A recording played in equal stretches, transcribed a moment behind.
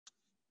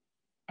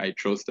I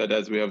trust that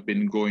as we have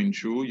been going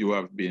through, you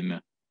have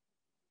been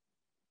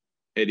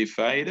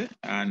edified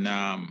and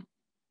are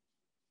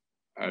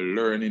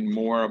learning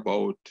more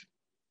about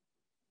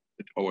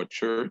our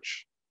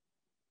church.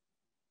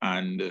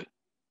 And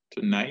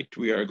tonight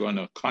we are going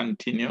to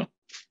continue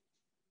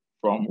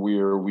from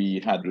where we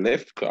had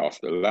left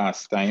off the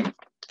last time.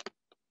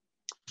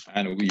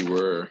 And we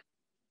were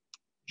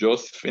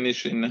just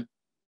finishing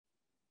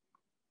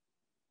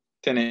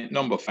tenet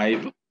number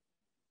 5.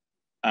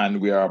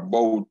 And we are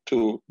about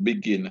to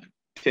begin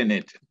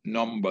tenet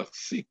number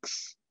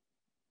 6.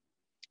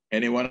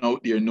 Anyone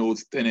out there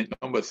knows tenet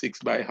number 6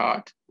 by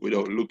heart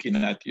without looking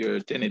at your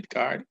tenet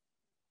card?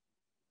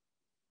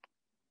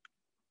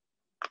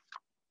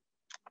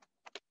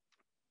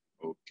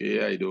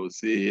 Okay, I don't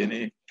see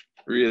any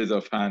raise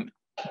of hand.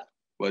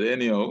 But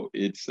anyhow,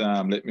 it's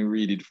let me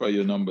read it for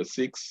you. Number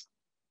 6.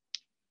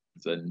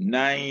 The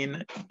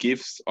 9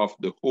 gifts of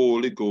the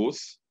Holy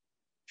Ghost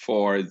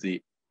for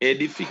the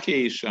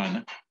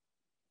edification,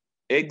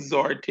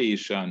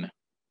 exhortation,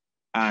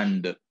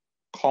 and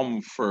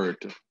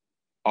comfort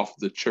of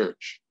the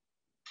church.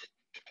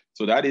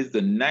 So that is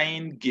the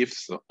 9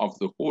 gifts of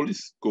the Holy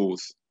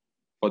Ghost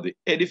for the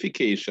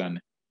edification,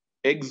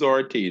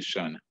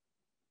 exhortation,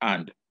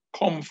 and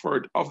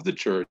comfort of the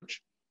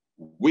church,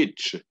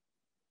 which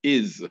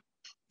is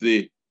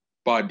the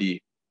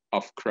body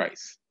of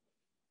Christ.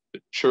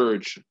 The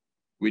church,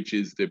 which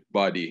is the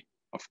body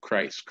of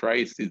Christ.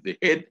 Christ is the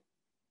head,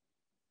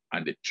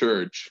 and the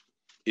church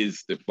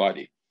is the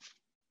body.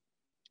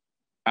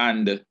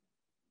 And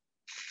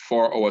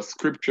for our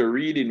scripture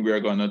reading, we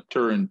are going to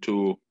turn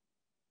to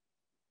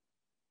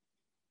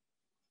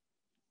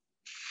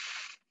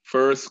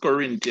 1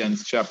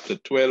 Corinthians chapter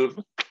 12,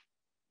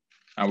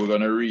 and we're going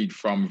to read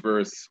from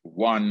verse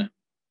 1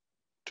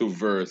 to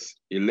verse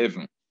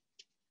 11.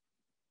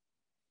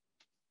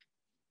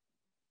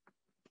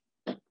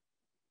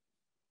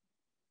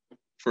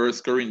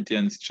 First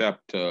Corinthians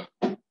chapter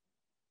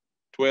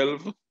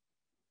 12,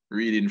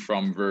 reading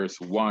from verse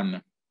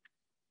 1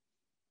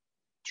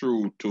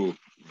 through to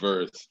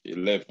verse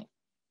 11.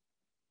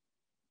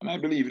 And I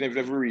believe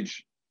if we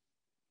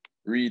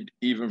read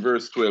even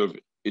verse 12,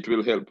 it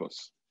will help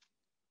us.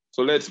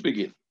 So let's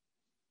begin.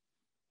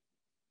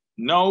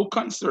 Now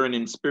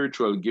concerning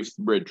spiritual gifts,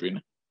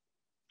 brethren,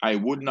 I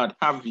would not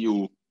have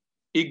you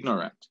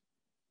ignorant.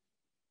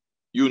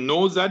 You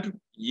know that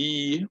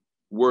ye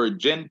were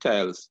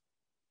Gentiles,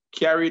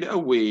 carried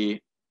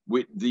away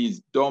with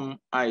these dumb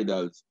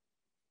idols,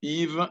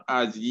 even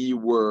as ye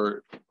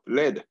were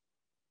led.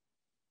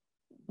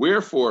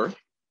 Wherefore,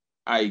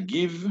 I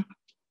give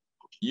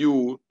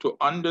you to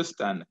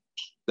understand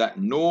that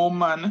no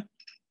man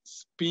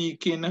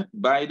speaking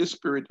by the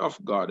Spirit of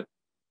God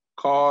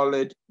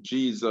calleth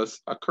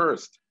Jesus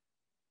accursed,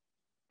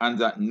 and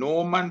that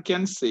no man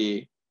can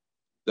say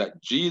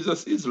that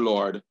Jesus is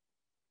Lord,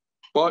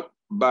 but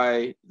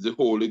by the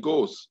Holy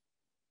Ghost.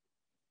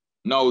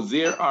 Now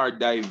there are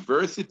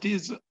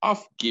diversities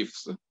of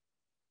gifts,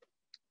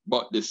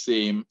 but the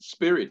same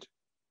Spirit.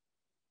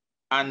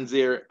 And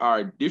there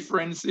are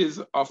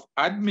differences of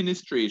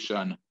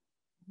administration,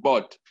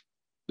 but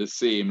the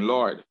same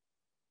Lord.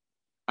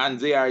 And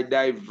there are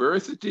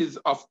diversities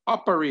of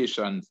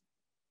operations,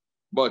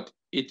 but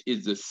it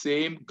is the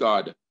same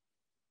God,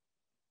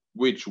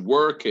 which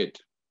worketh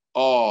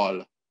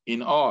all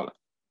in all.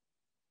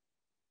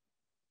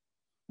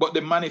 But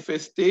the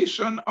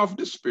manifestation of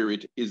the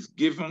Spirit is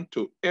given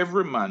to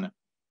every man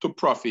to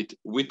profit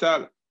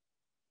withal.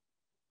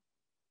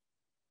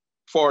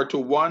 For to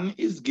one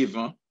is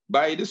given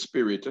by the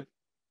Spirit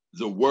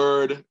the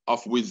word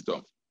of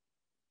wisdom,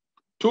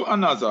 to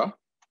another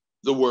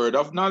the word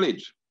of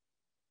knowledge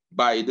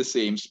by the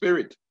same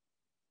Spirit,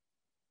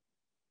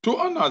 to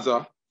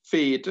another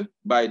faith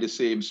by the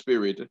same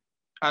Spirit,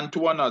 and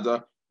to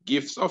another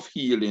gifts of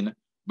healing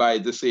by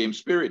the same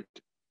Spirit,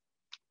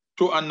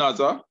 to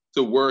another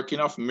the working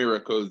of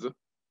miracles,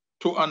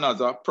 to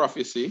another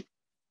prophecy,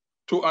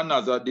 to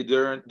another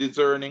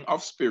discerning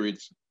of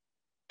spirits,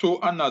 to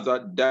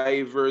another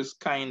diverse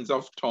kinds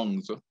of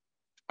tongues,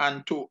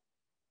 and to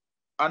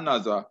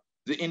another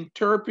the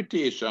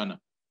interpretation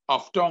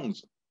of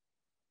tongues.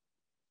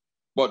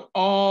 But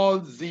all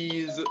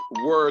these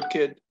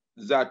worketh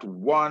that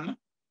one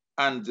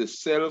and the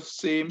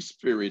self-same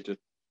Spirit,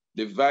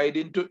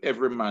 dividing to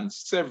every man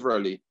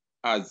severally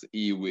as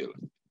he will.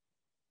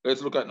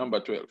 Let's look at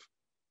number 12.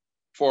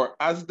 For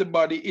as the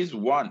body is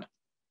one,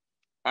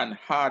 and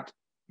hath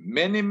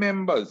many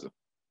members,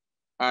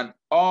 and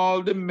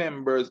all the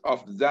members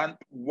of that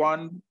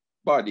one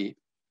body,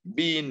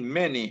 being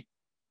many,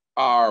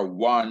 are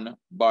one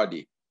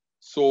body,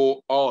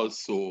 so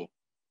also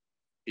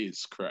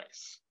is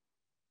Christ.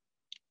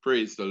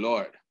 Praise the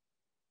Lord.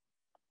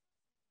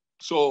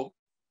 So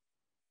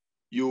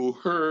you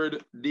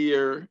heard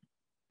there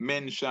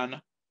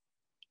mention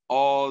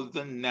all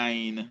the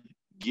 9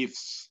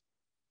 gifts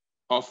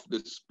of the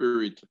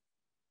Spirit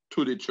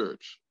to the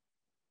church.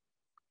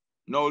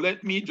 Now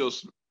let me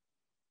just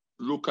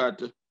look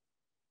at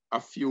a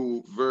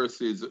few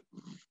verses,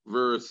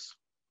 verse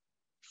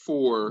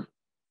 4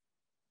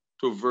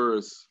 to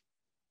verse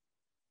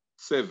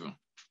 7.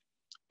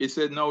 It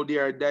said, now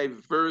there are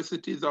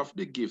diversities of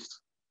the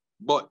gifts,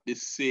 but the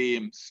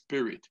same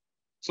Spirit.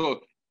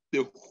 So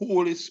the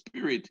Holy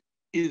Spirit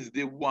is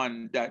the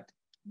one that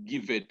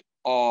giveth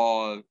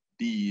all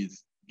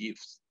these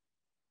gifts.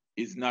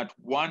 It's not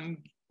one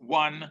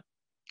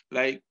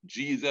like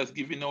Jesus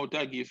giving out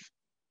a gift,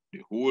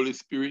 the Holy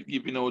Spirit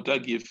giving out a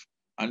gift,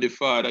 and the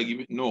Father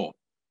giving. No,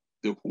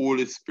 the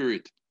Holy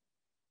Spirit,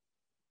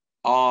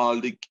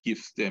 all the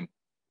gifts them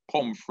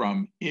come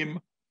from him,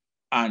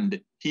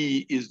 and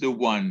he is the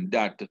one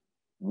that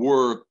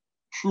work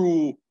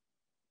through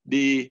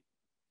the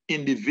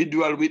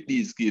individual with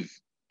these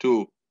gifts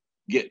to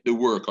get the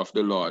work of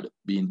the Lord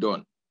being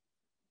done.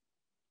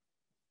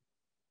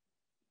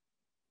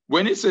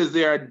 When it says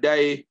there are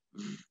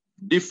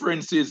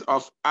differences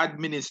of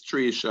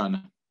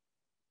administration,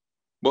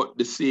 but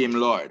the same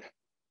Lord,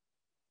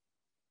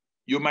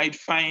 you might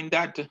find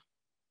that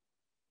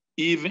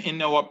even in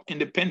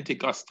the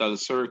Pentecostal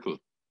circle,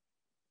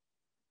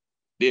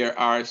 there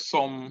are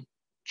some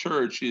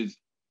churches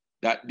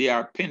that they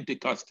are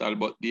Pentecostal,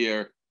 but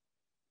their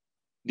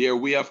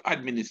way of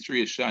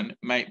administration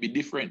might be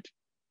different.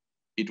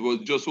 It was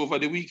just over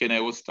the weekend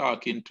I was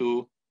talking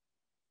to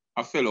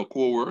a fellow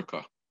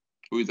co-worker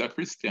who is a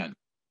Christian,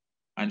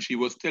 and she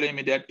was telling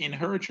me that in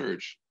her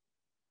church,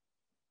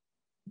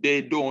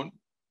 they don't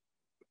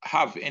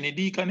have any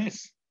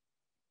deaconess.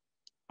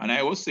 And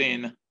I was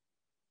saying,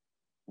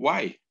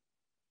 why?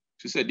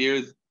 She said,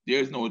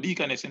 there's no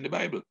deaconess in the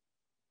Bible.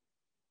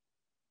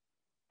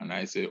 And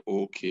I said,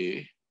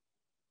 okay.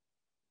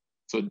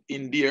 So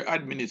in their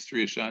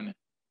administration,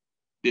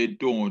 they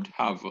don't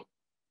have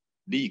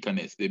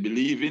deaconess. They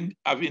believe in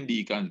having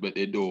deacons, but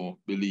they don't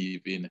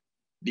believe in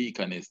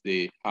deaconess.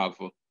 They have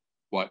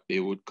what they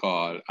would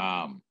call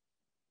a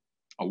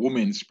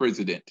woman's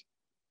president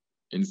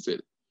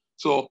instead.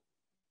 So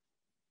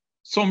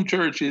some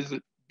churches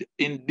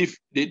in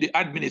the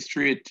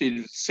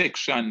administrative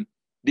section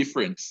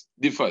differs.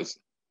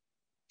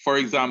 For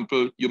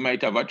example, you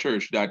might have a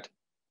church that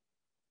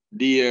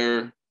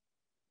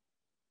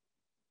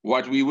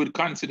what we would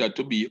consider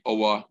to be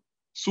our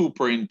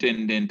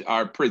superintendent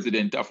or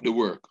president of the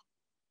work,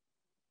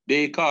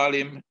 they call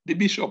him the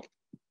bishop.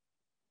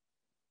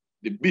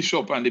 The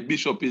bishop, and the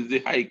bishop is the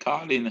high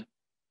calling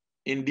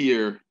in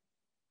their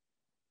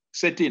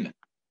setting.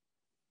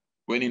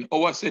 When in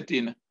our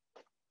setting,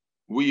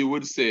 we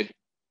would say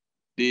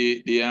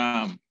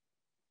the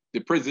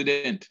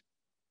president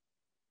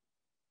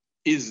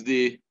is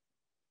the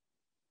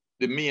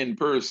main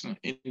person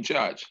in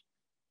charge.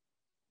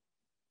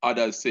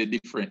 Others say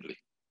differently.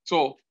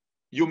 So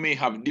you may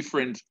have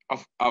different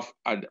of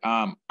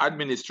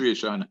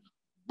administration,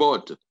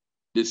 but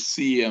the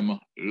same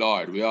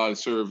Lord. We are all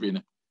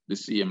serving the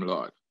same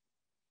Lord.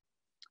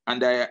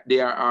 And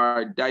there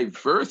are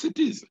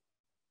diversities,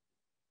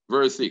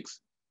 verse 6,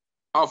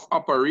 of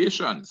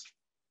operations,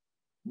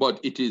 but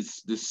it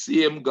is the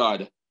same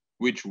God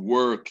which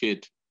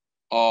worketh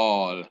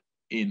all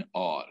in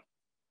all.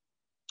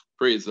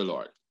 Praise the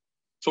Lord.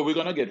 So we're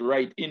going to get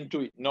right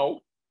into it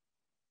now.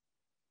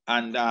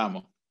 And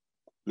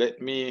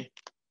let me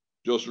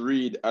just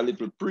read a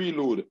little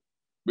prelude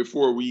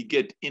before we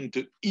get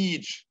into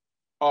each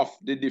of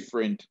the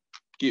different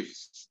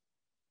gifts.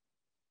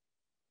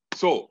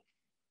 So,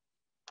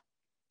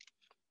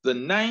 the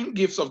 9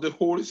 gifts of the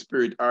Holy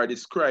Spirit are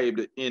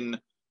described in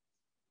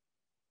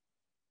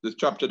the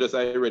chapter that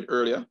I read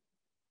earlier.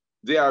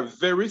 They are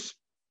very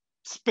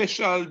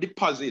special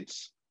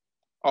deposits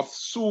of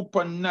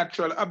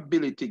supernatural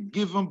ability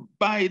given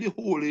by the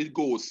Holy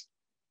Ghost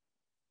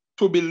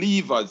to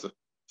believers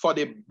for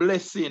the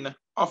blessing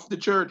of the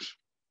church.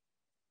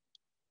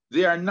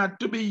 They are not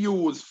to be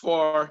used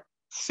for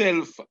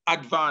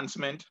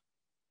self-advancement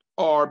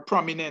or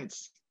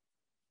prominence,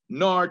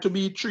 nor to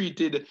be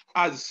treated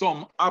as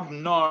some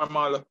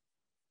abnormal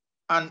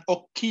and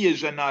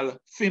occasional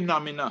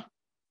phenomena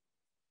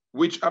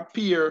which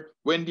appear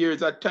when there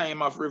is a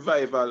time of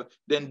revival,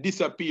 then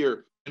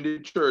disappear when the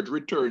church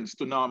returns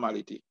to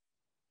normality.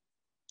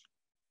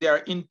 They are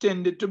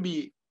intended to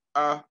be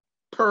a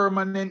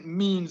permanent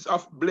means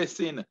of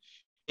blessing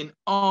in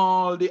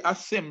all the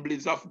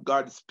assemblies of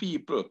God's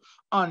people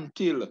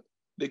until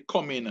the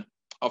coming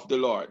of the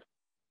Lord.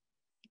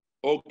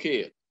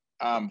 Okay,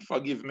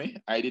 forgive me,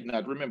 I did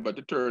not remember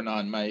to turn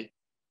on my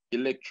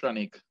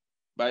electronic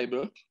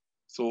Bible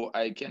so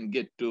I can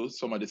get to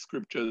some of the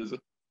scriptures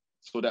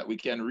so that we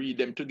can read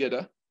them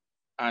together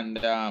and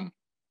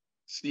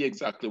see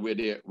exactly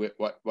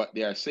what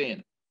they are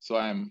saying. So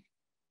I'm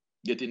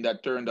getting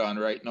that turned on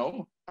right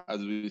now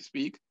as we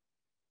speak,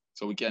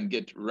 so we can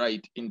get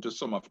right into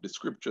some of the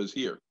scriptures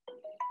here.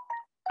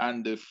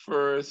 And the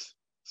first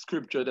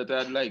scripture that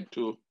I'd like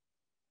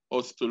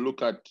us to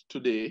look at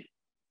today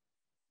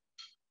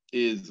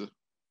is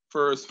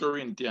 1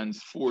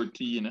 Corinthians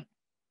 14,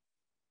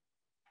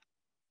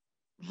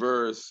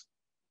 verse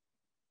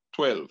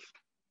 12.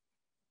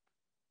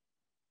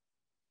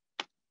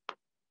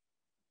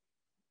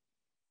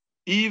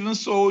 Even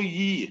so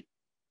ye,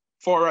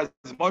 For as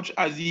much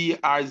as ye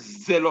are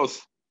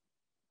zealous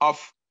of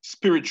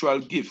spiritual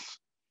gifts,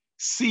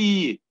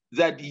 see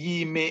that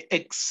ye may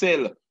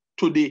excel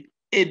to the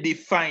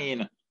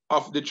edifying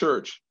of the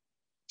church.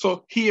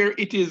 So here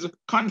it is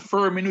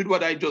confirming with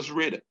what I just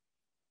read.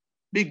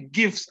 The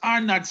gifts are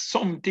not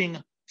something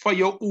for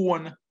your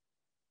own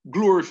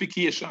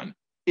glorification.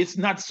 It's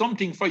not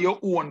something for your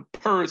own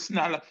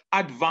personal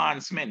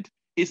advancement.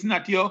 It's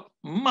not your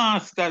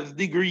master's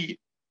degree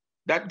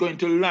that's going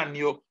to land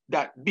you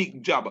that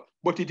big job,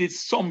 but it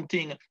is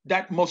something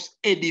that must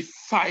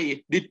edify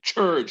the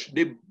church.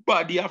 The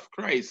body of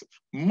Christ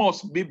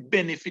must be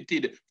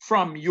benefited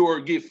from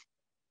your gift.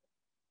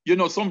 You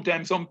know,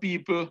 sometimes some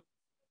people,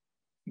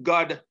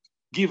 God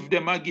give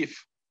them a gift,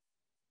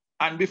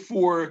 and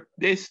before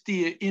they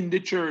stay in the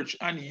church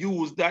and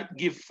use that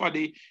gift for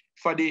the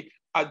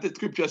as the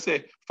scripture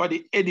says, for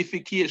the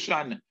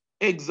edification,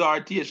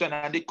 exhortation,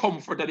 and the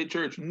comfort of the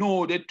church.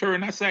 No, they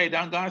turn aside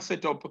and go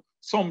set up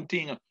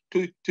something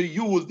to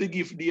use the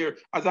gift there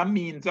as a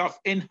means of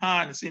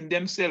enhancing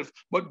themselves.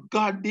 But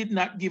God did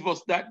not give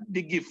us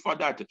the gift for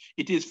that.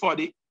 It is for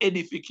the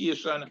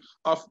edification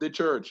of the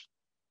church.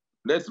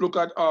 Let's look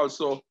at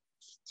also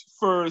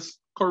 1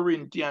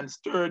 Corinthians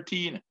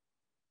 13.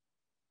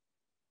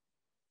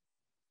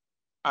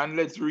 And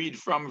let's read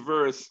from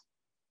verse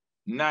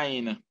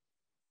 9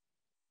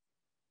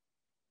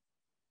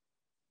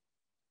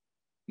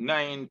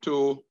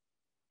 to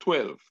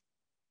 12.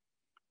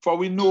 For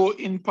we know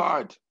in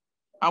part,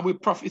 and we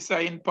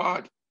prophesy in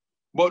part,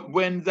 but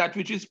when that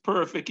which is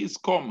perfect is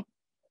come,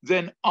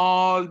 then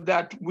all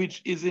that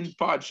which is in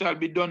part shall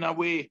be done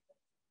away.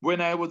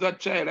 When I was a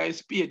child, I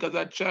spake as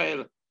a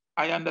child,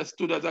 I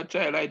understood as a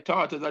child, I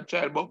taught as a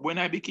child, but when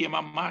I became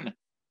a man,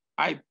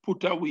 I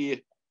put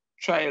away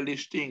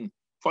childish things.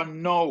 For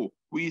now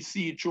we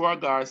see through a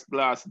glass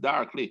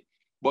darkly,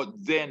 but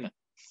then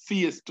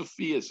face to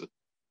face.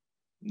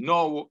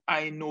 Now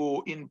I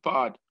know in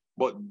part,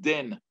 but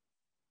then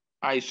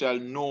I shall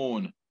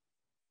know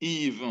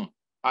even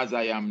as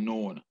I am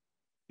known.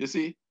 You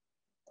see,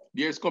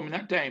 there's coming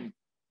a time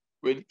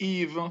when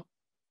even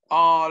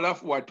all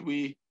of what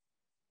we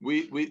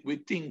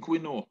think we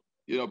know,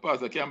 you know,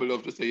 Pastor Campbell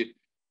loves to say,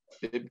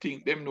 they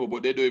think them know,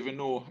 but they don't even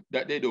know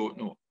that they don't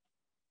know.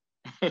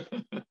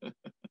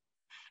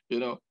 You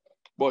know,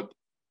 but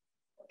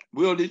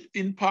we only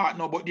in part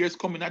now, but there's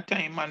coming a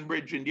time, man,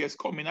 brethren, there's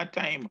coming a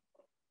time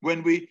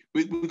when we're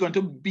going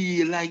to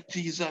be like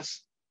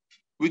Jesus.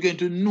 We're going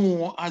to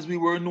know as we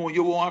were known.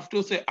 You won't have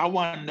to say, I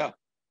wonder.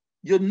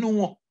 You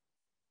know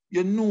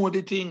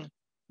the thing,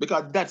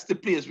 because that's the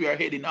place we are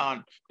heading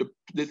on,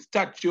 the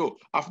statue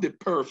of the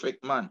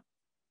perfect man.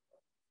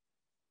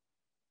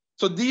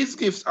 So these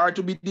gifts are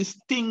to be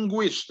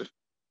distinguished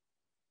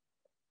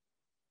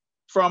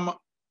from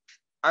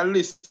a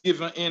list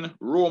given in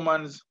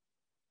Romans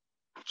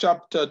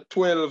chapter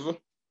 12,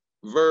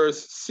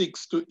 verse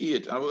 6 to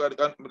 8.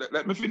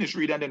 Let me finish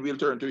reading and then we'll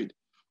turn to it.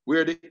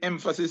 Where the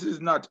emphasis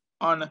is not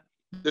on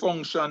the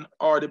function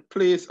or the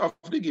place of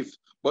the gift,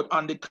 but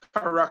on the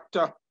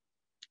character,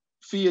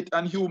 faith,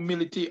 and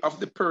humility of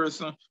the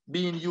person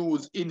being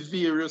used in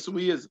various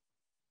ways.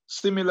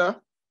 Similar,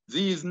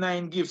 these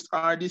 9 gifts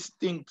are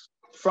distinct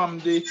from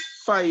the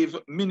 5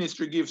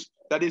 ministry gifts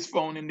that is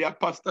found in the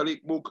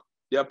apostolic book,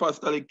 the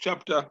apostolic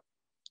chapter,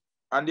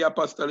 and the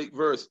apostolic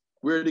verse,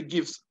 where the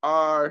gifts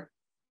are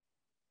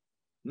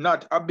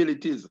not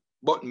abilities,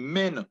 but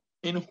men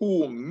in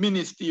whom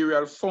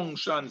ministerial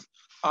functions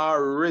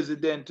are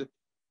resident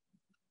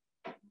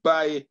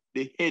by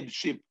the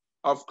headship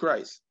of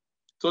Christ.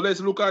 So let's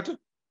look at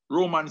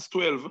Romans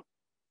 12.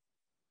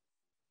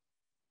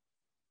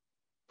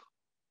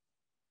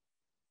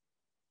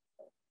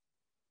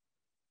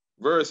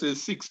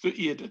 Verses 6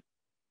 to 8.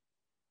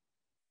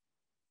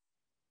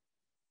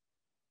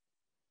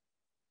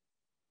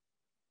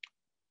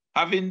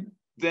 Having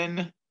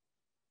then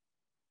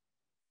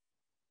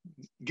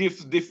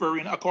gifts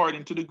differing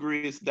according to the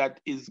grace that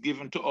is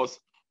given to us,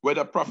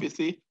 whether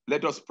prophecy,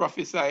 let us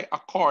prophesy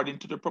according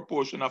to the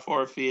proportion of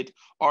our faith,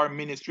 or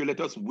ministry,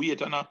 let us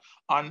wait on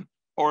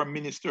our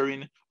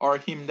ministering, or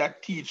him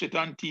that teacheth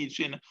on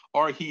teaching,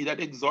 or he that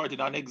exhorteth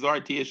on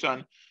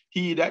exhortation,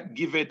 he that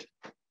giveth,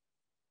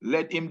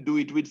 let him do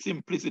it with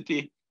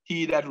simplicity,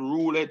 he that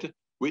ruleth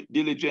with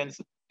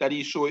diligence, that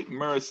he showeth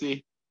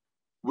mercy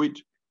with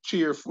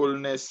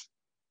cheerfulness.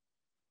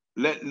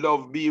 Let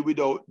love be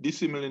without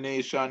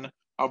dissimulation.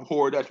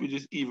 Abhor that which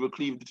is evil,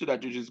 cleave to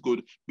that which is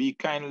good. Be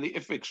kindly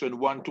affectioned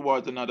one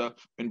towards another,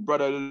 in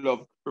brotherly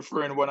love,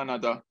 preferring one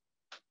another,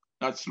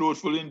 not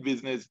slothful in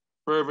business,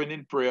 fervent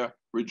in prayer,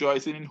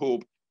 rejoicing in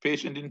hope,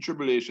 patient in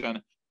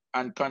tribulation,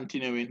 and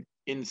continuing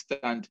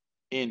instant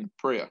in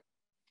prayer.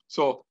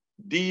 So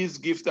these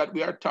gifts that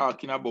we are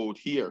talking about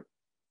here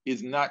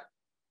is not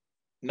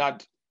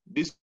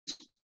this.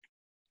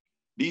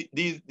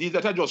 These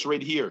that I just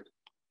read here,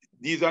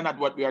 these are not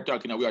what we are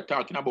talking about. We are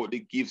talking about the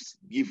gifts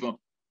given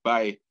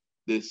by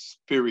the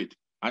Spirit.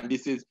 And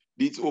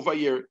this over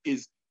here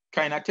is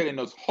kind of telling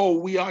us how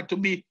we are to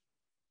be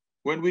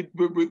when we're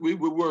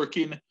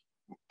working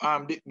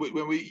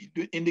when we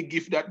in the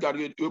gift that God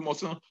gave, we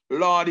mustn't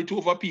lord it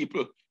over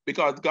people,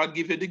 because God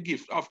gave you the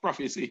gift of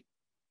prophecy.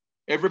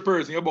 Every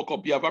person you book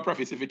up, you have a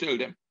prophecy if you tell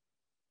them.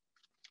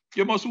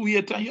 You must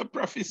wait on your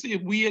prophecy.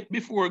 Wait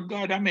before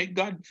God and make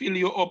God fill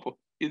you up.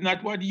 It's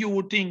not what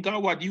you think or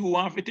what you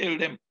want to tell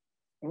them.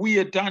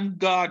 Wait on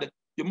God.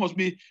 You must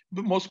be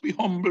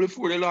humble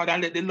before the Lord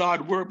and let the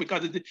Lord work,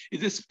 because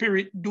it's the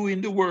Spirit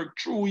doing the work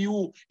through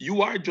you.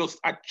 You are just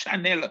a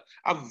channel,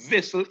 a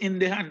vessel in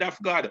the hand of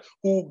God,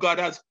 who God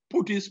has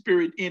put His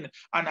Spirit in.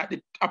 And at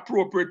the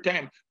appropriate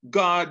time,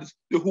 the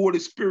Holy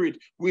Spirit,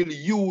 will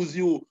use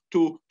you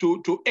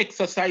to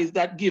exercise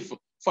that gift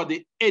for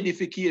the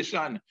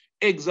edification,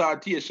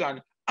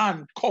 exaltation,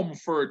 and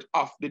comfort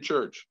of the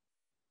church.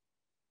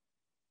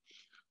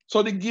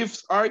 So the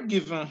gifts are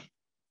given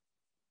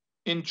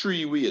in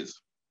three ways.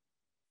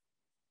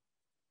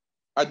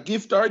 A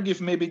gift or gift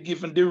may be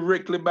given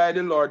directly by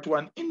the Lord to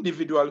an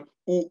individual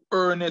who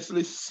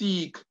earnestly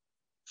seek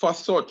for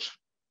such.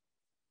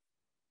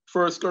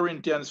 1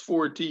 Corinthians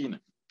 14,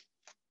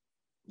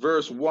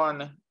 verse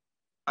 1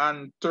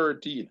 and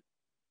 13.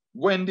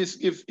 When this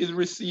gift is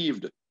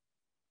received,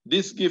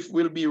 this gift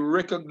will be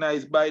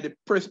recognized by the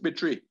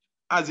presbytery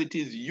as it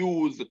is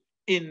used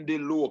in the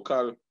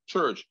local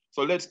church.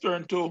 So let's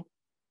turn to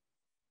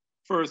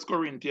 1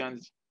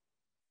 Corinthians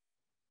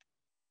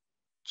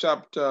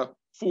chapter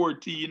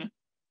 14,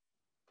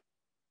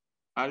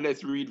 and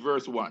let's read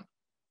verse 1.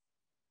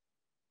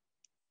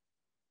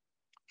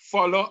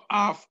 Follow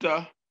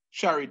after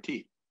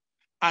charity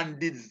and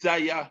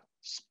desire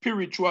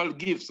spiritual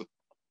gifts,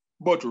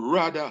 but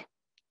rather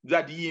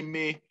that ye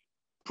may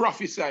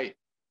prophesy.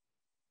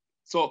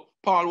 So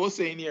Paul was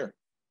saying here,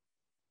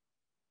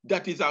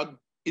 that is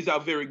a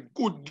very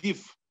good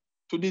gift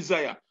to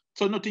desire.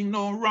 So nothing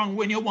no wrong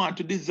when you want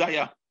to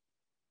desire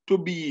to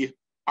be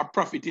a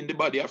prophet in the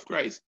body of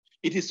Christ.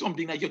 It is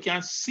something that you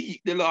can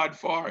seek the Lord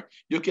for.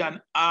 You can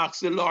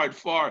ask the Lord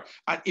for.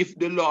 And if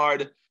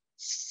it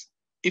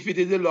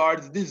is the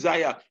Lord's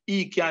desire,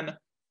 He can,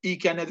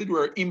 as it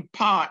were,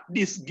 impart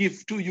this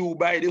gift to you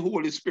by the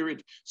Holy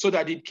Spirit, so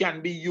that it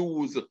can be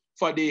used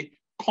for the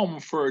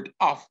comfort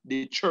of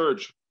the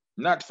church,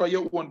 not for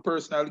your own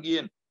personal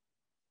gain.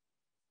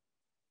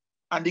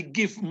 And the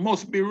gift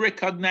must be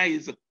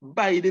recognized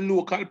by the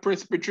local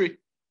presbytery.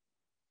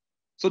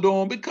 So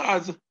don't,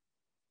 because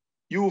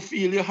you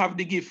feel you have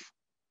the gift,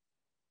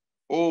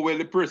 oh, well,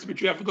 the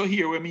presbytery have to go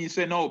here where me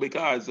say no,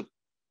 because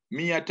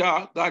me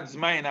attack God's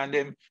mind, and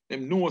them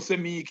know say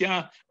me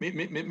can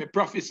me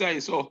prophesy.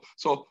 So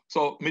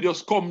me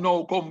just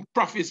come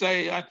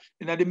prophesy, and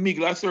in the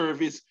middle of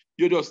service,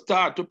 you just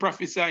start to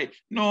prophesy.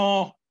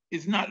 No,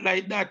 it's not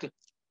like that.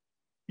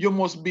 You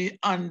must be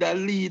under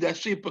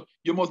leadership.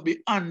 You must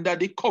be under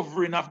the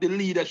covering of the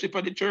leadership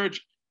of the church.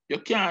 You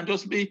can't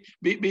just be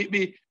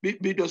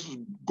just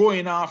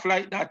going off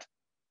like that.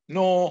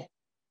 No,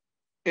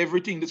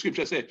 everything the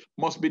scripture says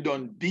must be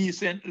done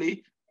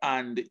decently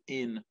and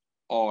in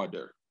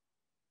order.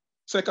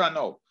 Second,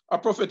 now, a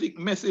prophetic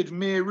message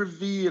may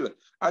reveal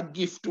a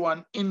gift to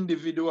an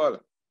individual.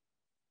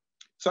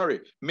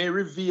 May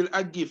reveal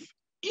a gift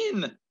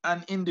in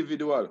an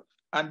individual.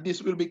 And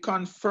this will be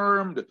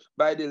confirmed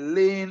by the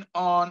laying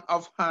on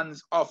of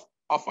hands of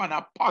an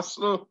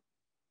apostle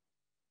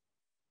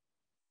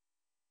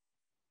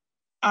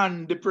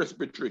and the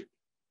presbytery.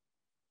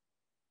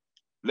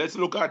 Let's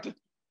look at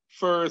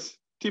 1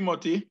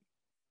 Timothy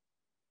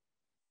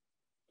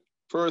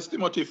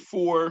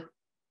 4,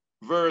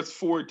 verse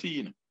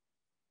 14.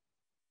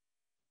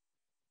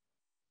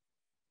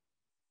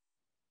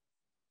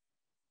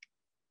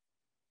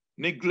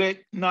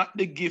 Neglect not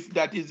the gift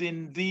that is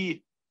in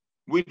thee,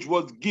 which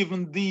was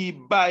given thee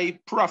by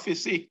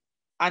prophecy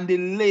and the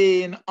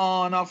laying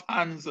on of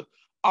hands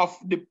of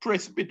the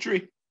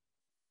presbytery.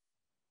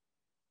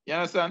 You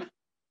understand?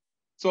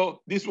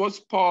 So this was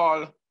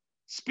Paul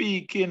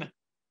speaking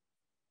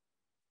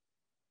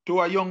to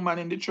a young man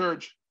in the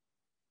church.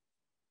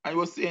 And he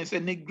was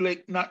saying,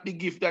 neglect not the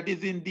gift that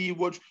is in thee,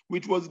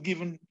 which was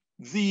given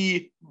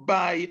thee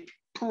by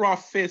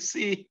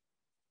prophecy.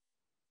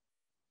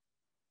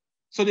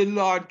 So the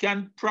Lord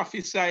can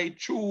prophesy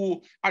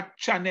through a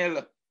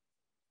channel,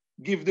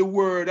 give the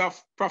word of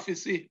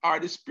prophecy or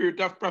the spirit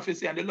of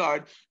prophecy, and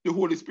the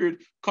Holy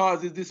Spirit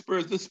causes this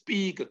person to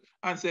speak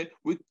and say,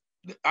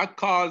 I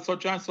call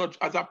such and such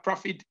as a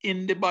prophet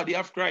in the body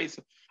of Christ.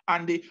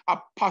 And the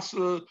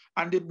apostle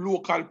and the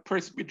local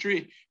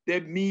presbytery,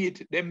 they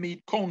meet,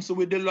 counsel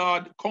with the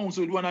Lord,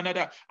 counsel with one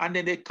another, and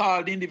then they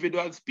call the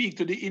individual, speak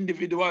to the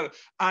individual.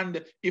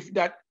 And if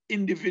that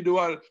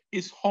individual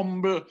is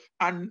humble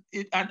and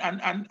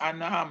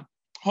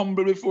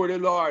humble before the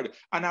Lord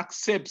and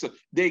accepts,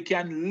 they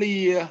can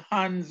lay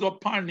hands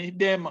upon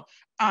them,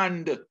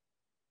 and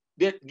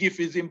that gift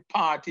is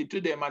imparted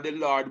to them, and the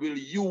Lord will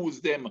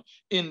use them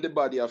in the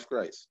body of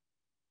Christ.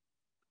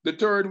 The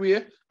third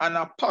way, an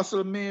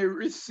apostle may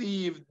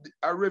receive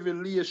a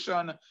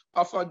revelation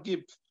of a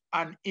gift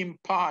and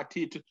impart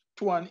it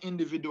to an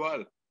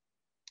individual.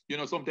 You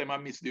know, sometimes I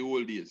miss the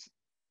old days.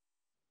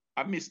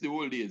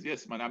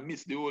 Yes, man, I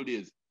miss the old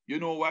days. You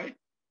know why?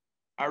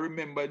 I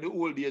remember in the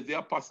old days, the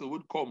apostle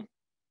would come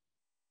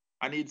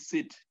and he'd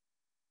sit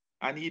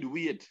and he'd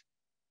wait.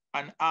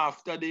 And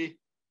after the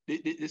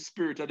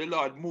Spirit of the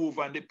Lord move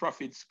and the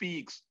prophet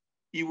speaks,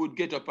 he would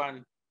get up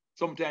and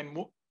sometimes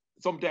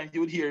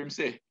you would hear him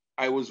say,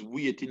 I was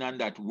waiting on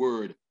that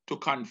word to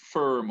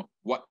confirm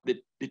what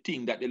the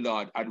thing that the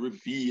Lord had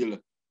revealed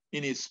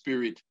in his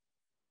spirit.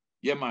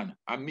 Yeah, man,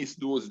 I miss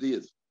those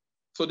days.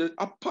 So the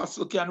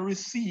apostle can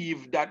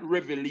receive that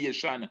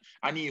revelation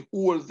and he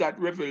holds that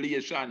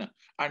revelation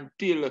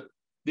until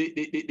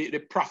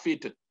the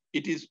prophet,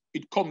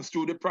 it comes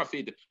through the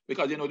prophet,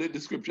 because you know the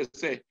scriptures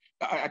say,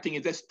 I think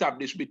it's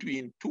established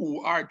between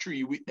 2 or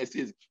 3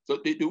 witnesses. So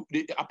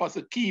the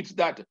apostle keeps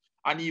that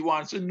and he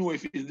wants to know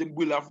if it's the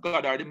will of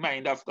God or the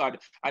mind of God,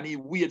 and he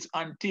waits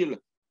until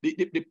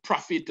the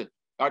prophet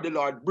or the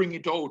Lord bring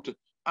it out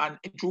and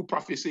through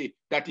prophecy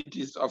that it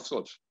is of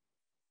such.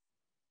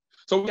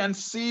 So we can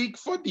seek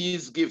for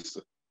these gifts,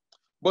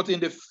 but in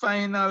the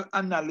final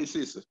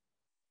analysis,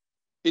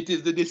 it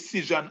is the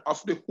decision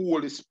of the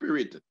Holy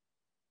Spirit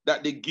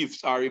that the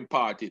gifts are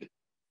imparted.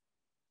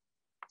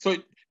 So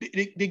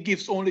the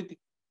gifts only,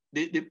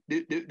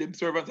 the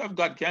servants of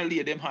God can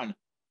lay them hand,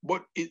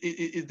 but it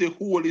is the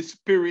Holy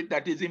Spirit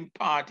that is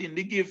imparting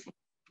the gift,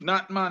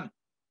 not man.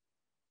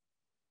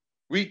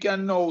 We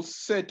can now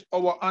set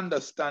our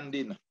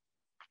understanding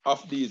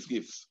of these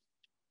gifts.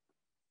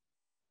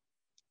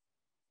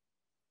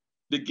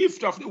 The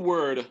gift of the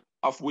word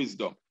of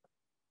wisdom.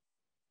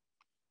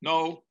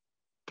 Now,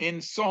 in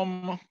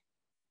some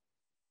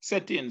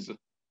settings,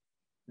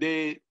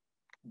 they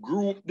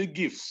group the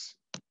gifts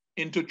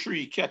into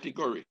 3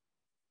 categories.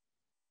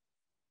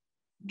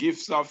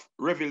 Gifts of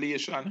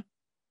revelation,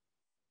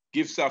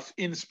 gifts of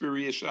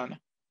inspiration,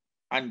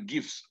 and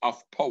gifts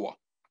of power.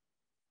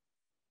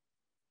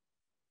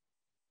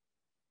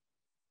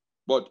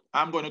 But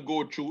I'm going to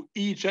go through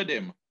each of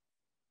them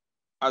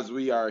as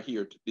we are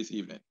here this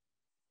evening.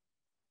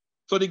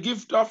 So the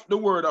gift of the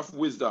word of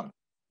wisdom.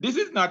 This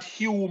is not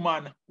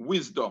human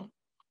wisdom.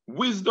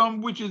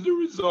 Wisdom which is the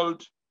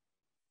result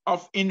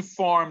of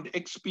informed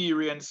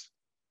experience,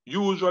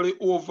 usually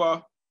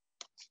over,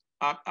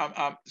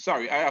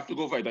 sorry, I have to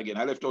go for it again.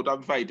 I left out a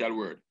vital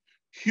word.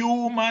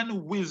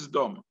 Human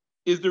wisdom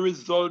is the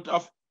result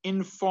of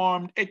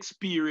informed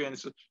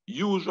experience,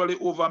 usually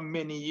over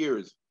many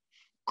years.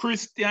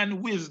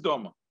 Christian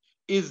wisdom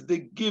is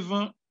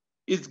given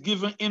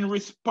in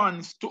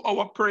response to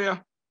our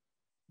prayer.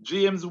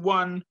 James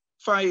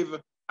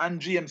 1:5 and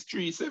James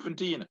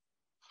 3:17.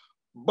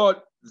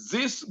 But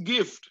this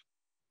gift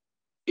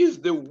is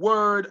the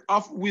word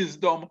of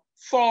wisdom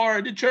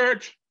for the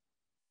church.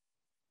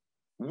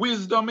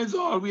 Wisdom is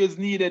always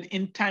needed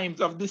in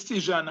times of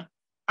decision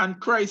and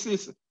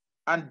crisis,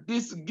 and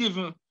this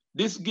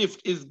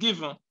gift is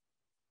given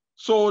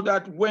so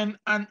that when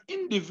an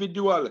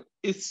individual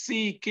is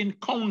seeking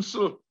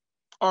counsel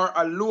or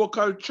a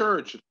local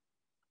church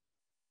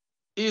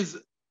is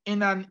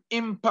in an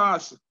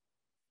impasse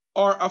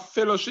or a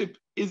fellowship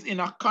is in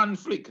a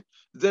conflict,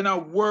 then a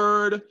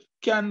word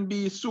can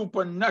be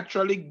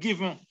supernaturally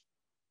given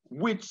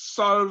which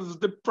solves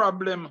the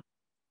problem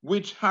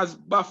which has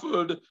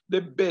baffled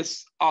the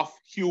best of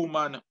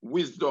human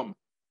wisdom.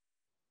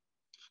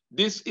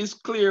 This is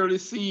clearly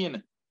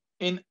seen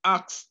in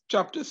Acts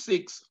chapter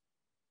 6,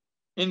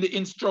 in the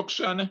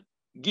instruction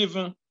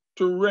given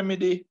to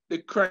remedy the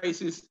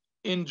crisis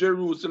in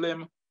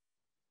Jerusalem,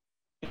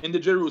 in the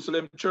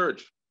Jerusalem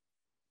church.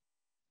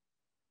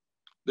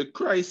 The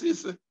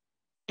crisis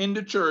in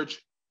the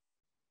church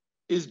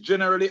is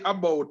generally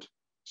about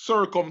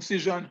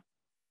circumcision.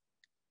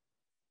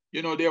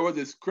 You know, there was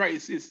this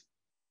crisis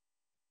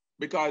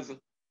because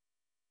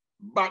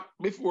back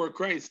before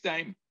Christ's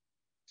time,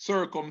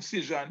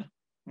 circumcision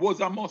was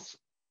a must.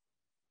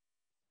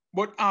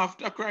 But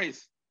after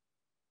Christ,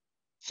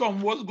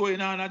 some was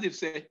going on as if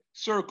say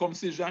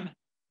circumcision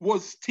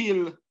was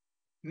still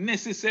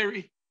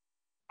necessary.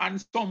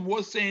 And some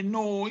was saying,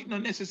 no, it's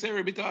not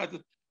necessary because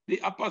the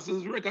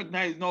apostles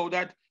recognize now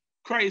that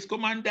Christ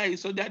come and die,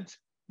 so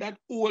that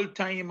old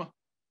time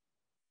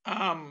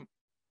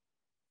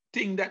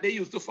thing that they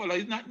used to follow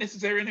is not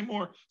necessary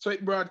anymore. So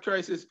it brought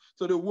crisis.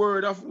 So the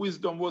word of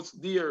wisdom was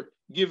there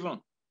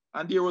given.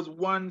 And there was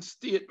one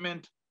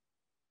statement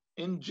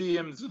in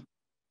James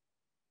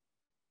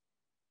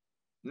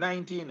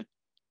 19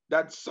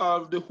 that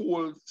solved the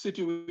whole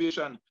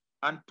situation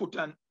and put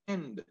an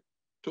end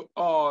to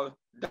all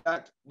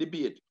that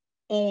debate.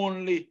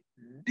 Only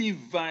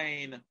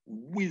divine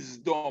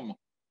wisdom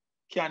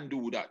can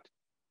do that.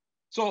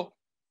 So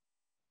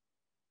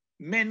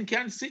men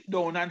can sit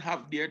down and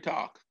have their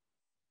talk,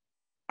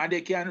 and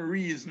they can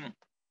reason,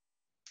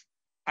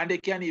 and they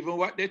can even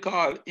what they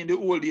call in the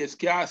old days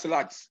cast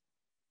lots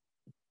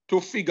to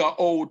figure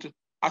out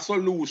a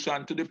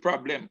solution to the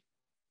problem.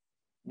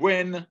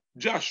 When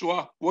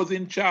Joshua was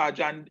in charge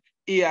and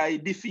Ai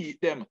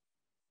defeat them,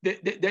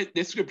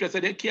 the scripture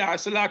said they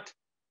cast a lot,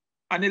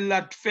 and the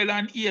lot fell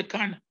on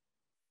Achan.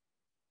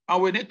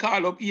 And when they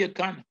call up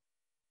Achan,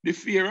 the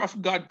fear of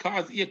God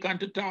caused Achan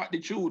to talk the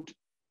truth.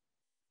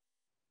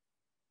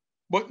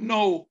 But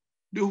now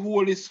the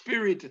Holy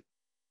Spirit,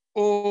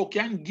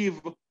 can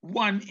give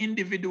one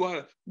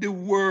individual the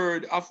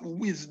word of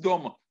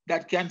wisdom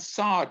that can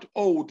sort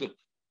out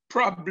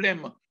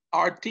problem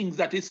or things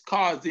that is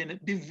causing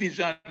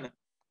division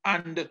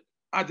and,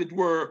 as it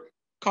were,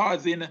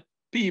 causing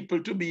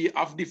people to be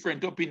of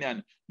different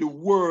opinion. The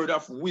word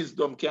of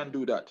wisdom can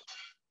do that.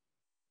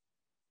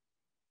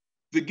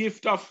 The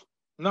gift of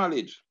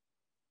knowledge.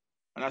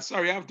 And I'm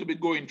sorry I have to be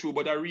going through,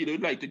 but I really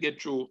would like to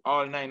get through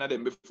all 9 of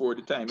them before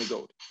the time is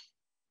out.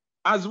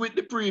 As with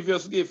the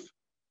previous gift,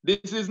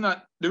 this is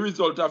not the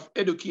result of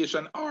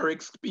education or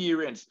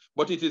experience,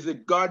 but it is a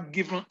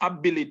God-given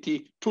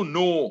ability to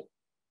know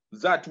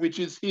that which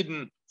is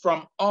hidden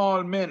from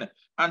all men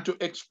and to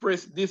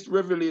express this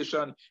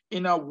revelation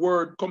in a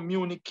word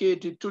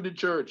communicated to the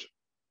church.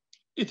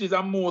 It is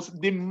a most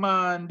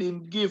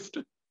demanding gift,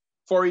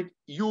 for it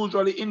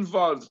usually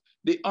involves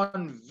the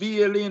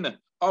unveiling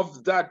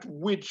of that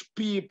which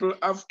people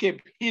have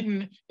kept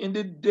hidden in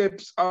the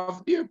depths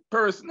of their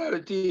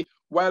personality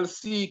while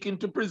seeking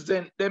to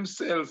present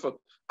themselves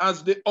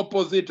as the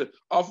opposite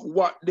of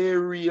what they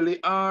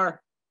really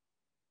are.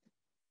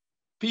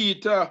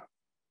 Peter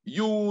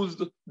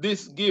used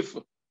this gift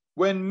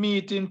when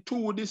meeting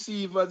 2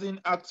 deceivers in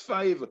Acts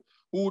 5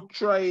 who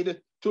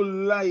tried to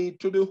lie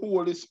to the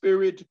Holy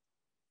Spirit.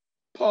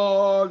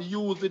 Paul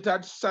used it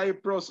at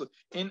Cyprus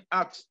in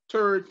Acts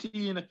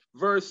 13,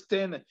 verse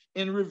 10,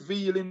 in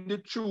revealing the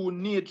true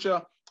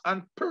nature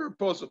and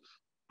purpose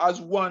as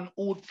one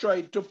who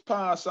tried to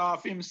pass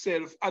off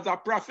himself as a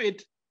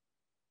prophet.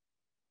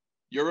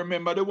 You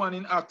remember the one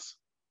in Acts?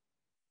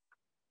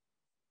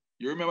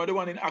 You remember the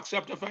one in Acts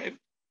chapter 5?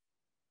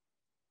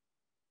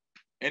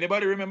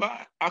 Anybody remember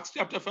Acts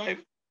chapter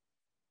 5?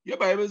 Your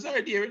Bibles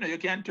are there, you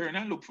can turn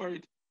and look for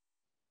it.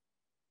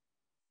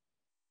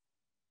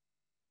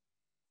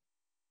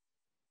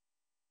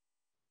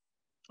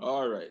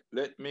 All right,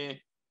 let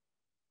me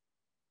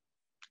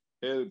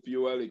help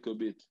you a little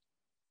bit.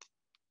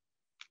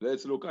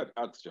 Let's look at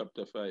Acts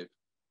chapter 5.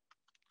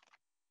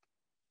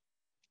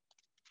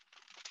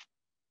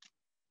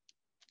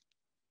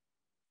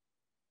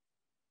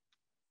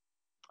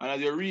 And as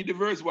you read the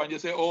verse 1, you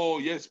say, oh,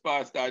 yes,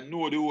 Pastor, I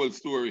know the whole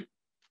story.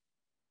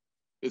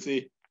 You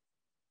see,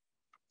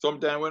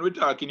 sometimes when we're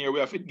talking here, we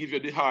have to give you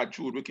the hard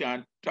truth. We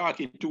can't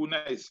talk it too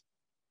nice.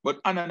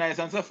 But Ananias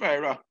and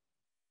Sapphira,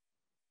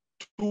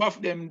 2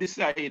 of them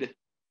decide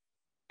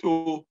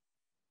to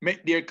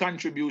make their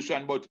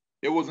contribution, but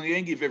they wasn't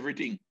going to give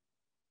everything.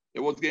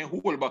 They was going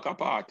to hold back a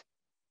part.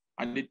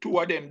 And the 2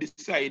 of them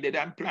decided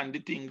and planned the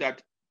thing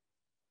that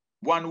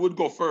one would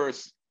go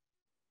first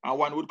and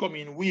one would come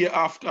in way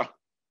after.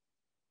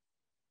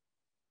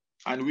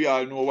 And we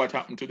all know what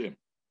happened to them.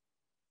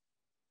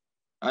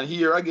 And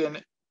here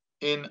again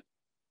in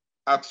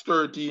Acts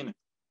 13,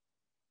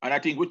 and I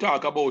think we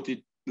talked about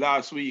it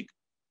last week,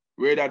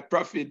 where that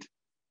prophet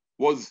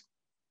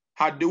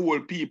had the whole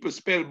people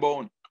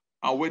spellbound.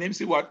 And when him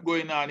see what's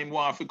going on, him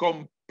want to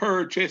come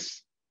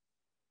purchase.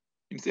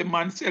 Him say,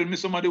 man, sell me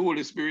some of the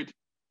Holy Spirit.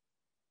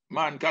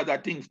 Man, because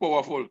that thing's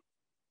powerful.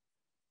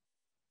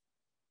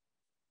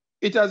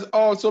 It has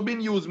also been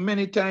used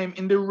many times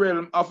in the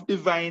realm of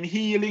divine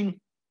healing.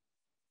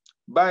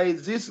 By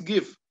this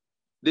gift,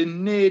 the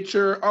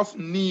nature of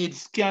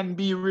needs can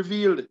be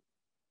revealed.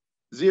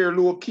 Their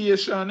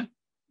location,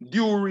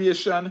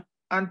 duration,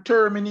 and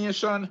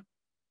termination.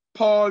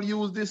 Paul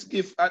used this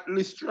gift at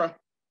Lystra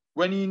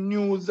when he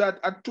knew that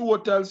a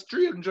total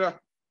stranger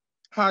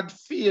had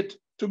faith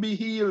to be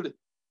healed.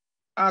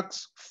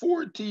 Acts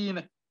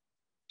 14,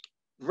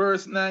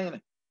 verse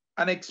 9,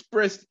 and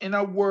expressed in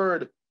a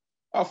word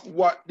of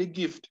what the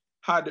gift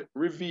had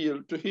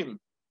revealed to him.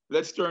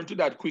 Let's turn to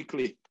that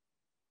quickly.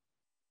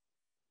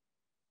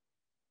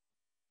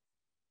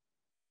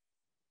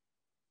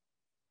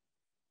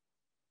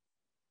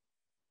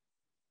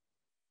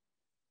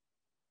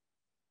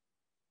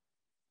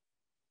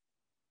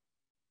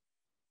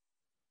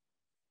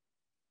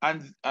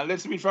 And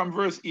let's read from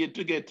verse 8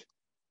 to get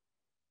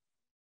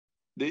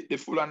the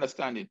full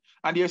understanding.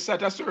 And there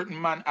sat a certain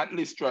man at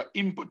Lystra,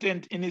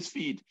 impotent in his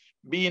feet,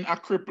 being a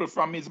cripple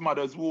from his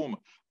mother's womb,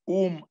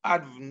 whom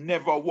had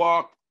never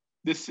walked.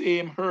 The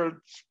same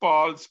heard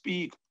Paul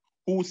speak,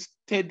 who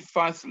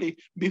steadfastly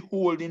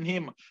beholding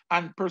him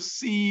and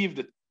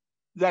perceived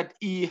that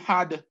he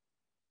had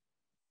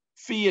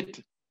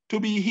faith to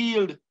be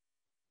healed,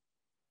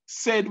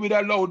 said with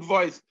a loud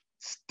voice,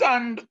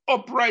 stand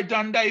upright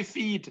on thy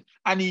feet.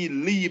 And he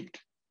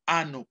leaped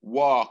and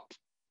walked.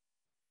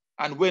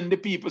 And when the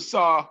people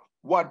saw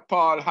what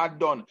Paul had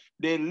done,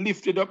 they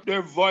lifted up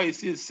their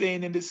voices,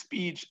 saying in the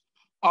speech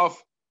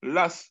of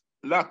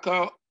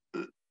Lycaonia,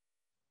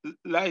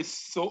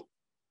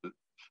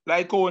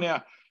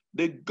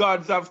 the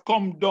gods have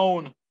come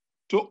down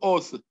to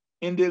us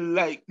in the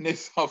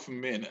likeness of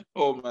men.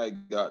 Oh my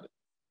God.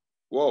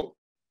 Whoa.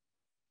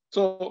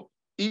 So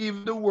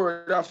even the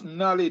word of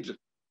knowledge,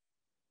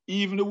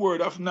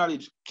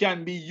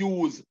 can be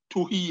used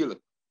to heal.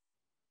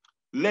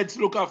 Let's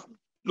look at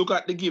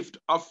the gift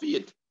of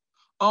faith.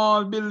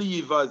 All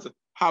believers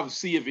have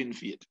saving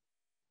faith.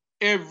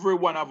 Every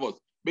one of us.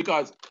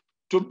 Because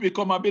to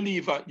become a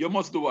believer, you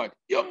must do what?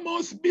 You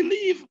must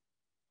believe.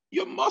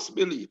 You must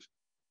believe.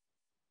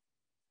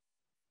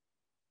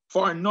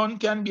 For none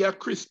can be a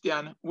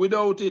Christian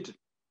without it.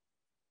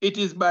 It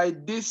is by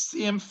this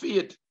same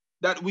faith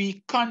that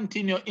we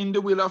continue in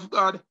the will of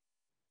God.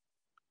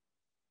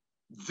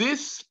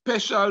 This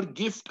special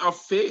gift of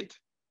faith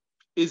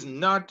is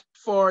not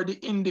for the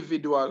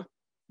individual,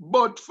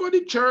 but for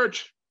the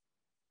church,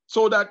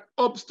 so that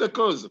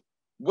obstacles,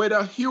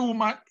 whether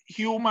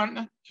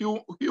human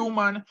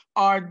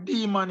or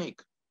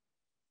demonic,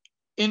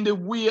 in the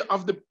way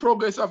of the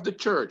progress of the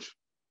church,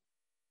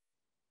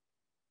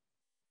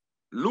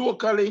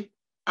 locally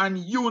and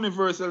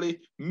universally,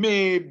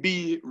 may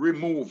be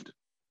removed.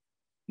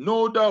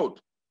 No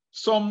doubt,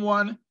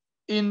 someone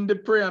in the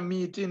prayer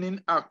meeting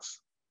in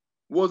Acts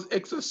was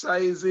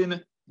exercising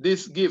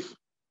this gift,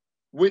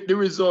 with the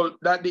result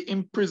that the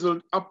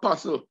imprisoned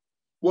apostle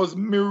was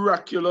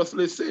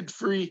miraculously set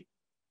free.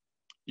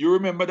 You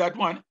remember that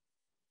one?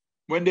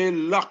 When they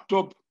locked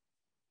up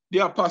the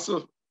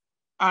apostle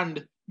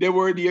and they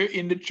were there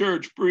in the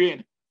church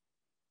praying.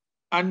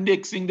 And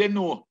next thing they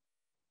know,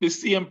 the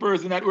same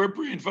person that we're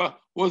praying for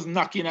was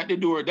knocking at the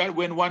door. That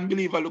when one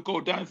believer look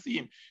out and see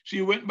him,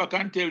 she went back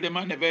and tell them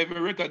and never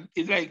ever record.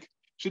 It's like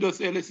she just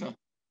say, listen,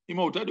 him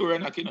out the door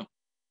and knock, you know.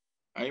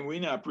 And we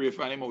not pray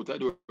for him out the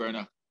door and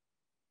knock.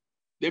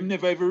 Them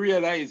never ever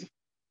realize.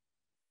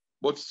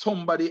 But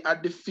somebody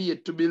had the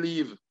faith to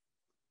believe.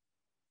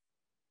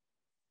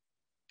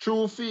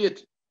 True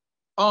faith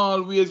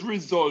always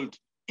result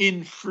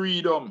in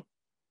freedom.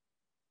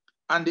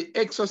 And the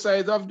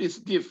exercise of this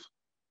gift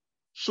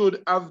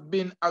should have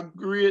been a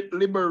great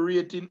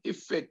liberating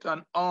effect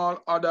on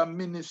all other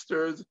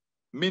ministries,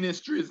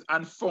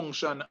 and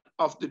function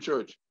of the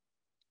church.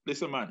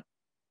 Listen, man,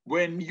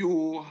 when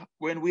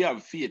we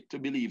have faith to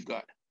believe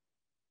God,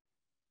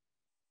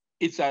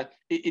 it's a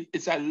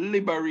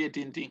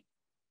liberating thing.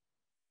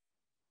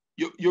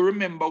 You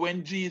remember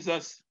when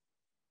Jesus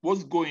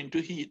was going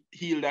to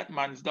heal that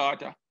man's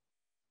daughter,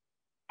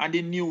 and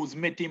the news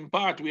met him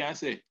partway and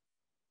said,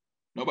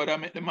 nobody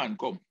met the man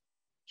come.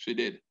 She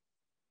did.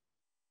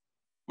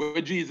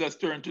 Where Jesus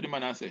turned to the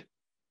man and said,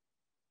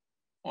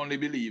 only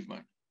believe,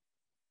 man.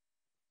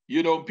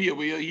 You don't pay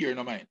where you hear,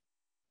 no mind.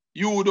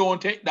 You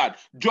don't take that.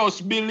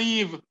 Just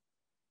believe.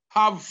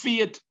 Have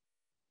faith.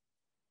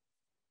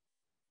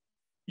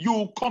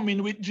 You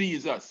coming with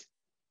Jesus.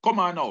 Come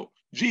on now.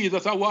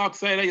 Jesus, I walk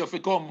side of you if you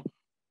come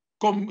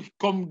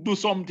do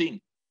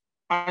something.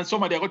 And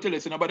somebody go tell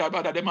us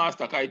about the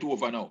master kite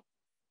over now.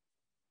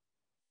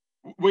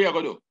 Where you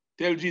go do?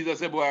 Tell Jesus,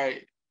 say,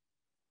 boy,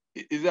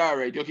 is that all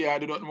right? You can't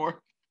do nothing more?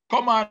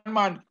 Come on,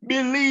 man.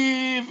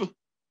 Believe.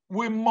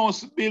 We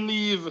must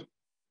believe.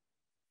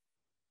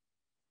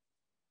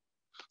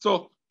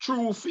 So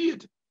true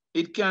faith,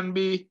 it can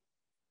be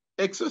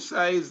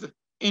exercised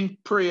in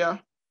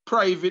prayer,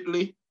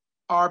 privately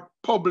or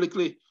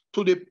publicly,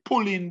 to the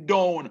pulling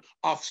down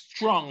of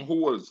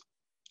strongholds.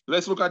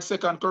 Let's look at 2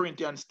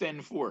 Corinthians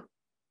 10:4.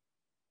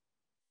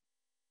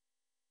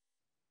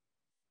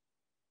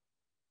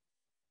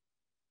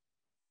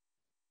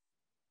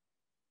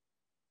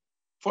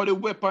 For the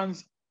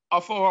weapons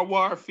of our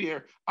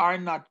warfare are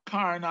not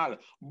carnal,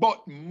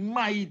 but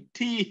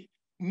mighty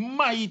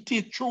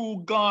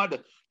through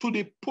God to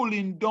the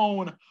pulling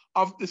down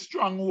of the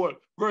stronghold.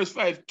 Verse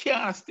 5,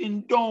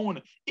 casting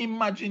down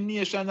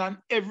imagination and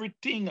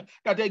everything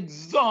that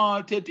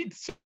exalted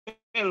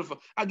itself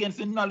against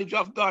the knowledge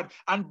of God,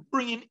 and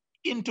bringing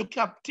into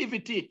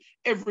captivity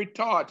every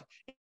thought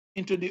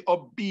into the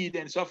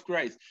obedience of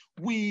Christ.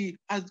 We,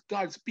 as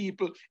God's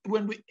people,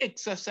 when we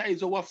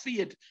exercise our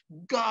faith,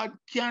 God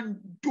can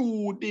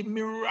do the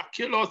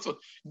miraculous.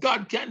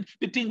 God can,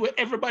 the thing where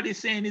everybody's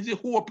saying is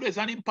hopeless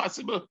and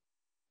impossible.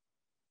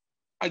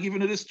 I give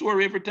you the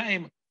story every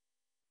time.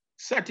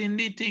 Certain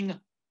thing,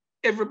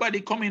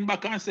 everybody coming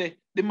back and say,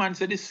 the man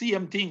said the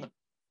same thing.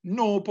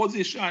 No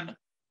position,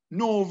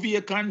 no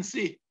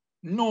vacancy,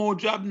 no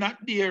job not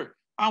there.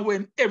 And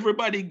when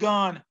everybody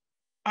gone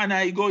and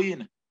I go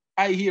in,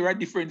 I hear a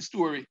different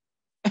story.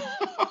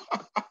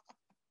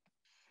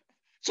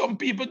 Some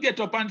people get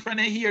up and when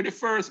they hear the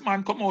first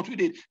man come out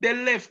with it, they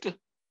left.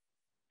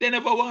 They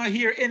never want to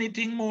hear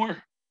anything more.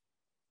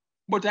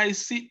 But I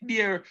sit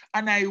there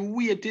and I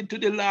waited to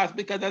the last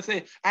because I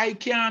say, I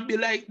can't be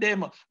like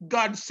them.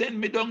 God sent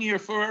me down here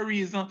for a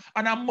reason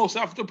and I must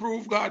have to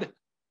prove God.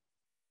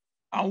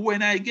 And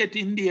when I get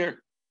in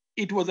there,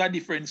 it was a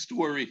different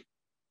story.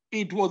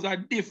 It was a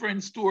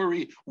different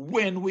story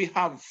when we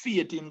have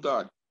faith in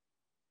God.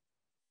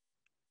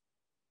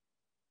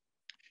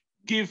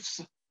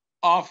 Gifts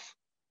of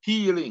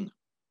healing.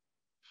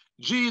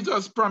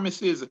 Jesus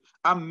promises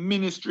a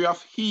ministry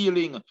of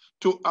healing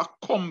to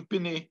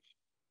accompany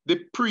the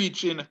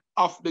preaching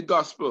of the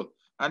gospel.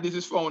 And this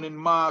is found in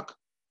Mark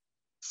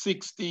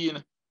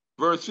 16,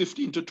 verse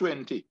 15 to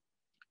 20.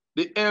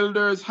 The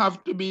elders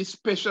have to be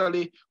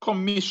specially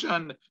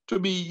commissioned to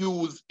be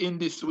used in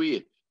this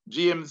way.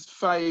 James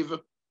 5,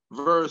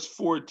 verse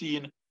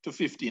 14 to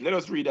 15. Let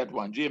us read that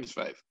one, James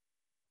 5.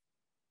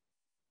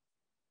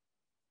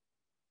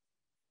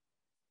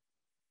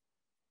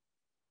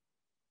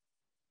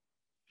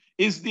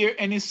 Is there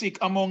any sick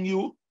among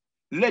you?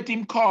 Let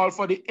him call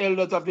for the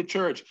elders of the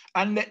church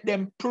and let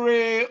them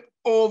pray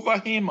over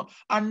him,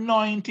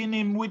 anointing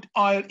him with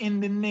oil in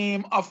the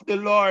name of the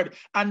Lord.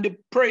 And the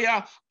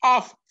prayer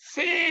of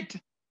faith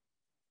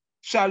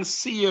shall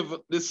save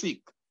the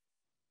sick.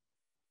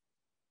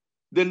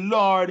 The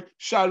Lord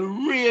shall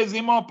raise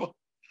him up.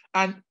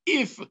 And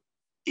if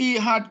he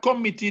had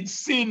committed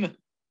sin,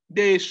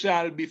 they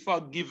shall be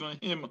forgiven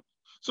him.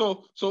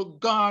 So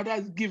God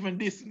has given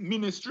this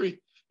ministry,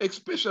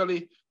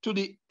 especially to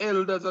the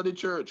elders of the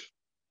church.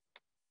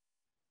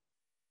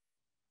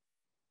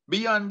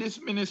 Beyond this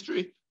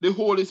ministry, the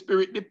Holy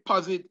Spirit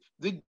deposits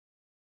the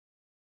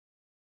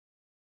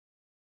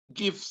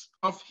gifts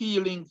of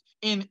healing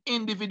in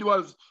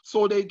individuals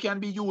so they can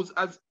be used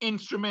as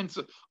instruments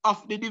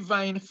of the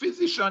divine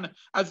physician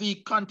as he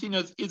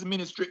continues his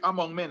ministry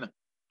among men.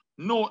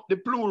 Note the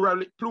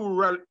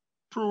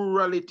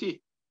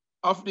plurality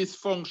of this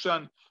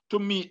function to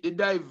meet the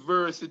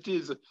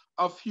diversities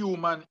of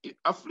human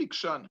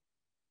affliction.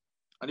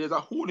 And there's a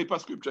whole heap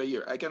of scripture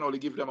here. I can only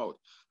give them out.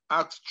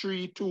 Acts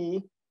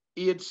 3:2,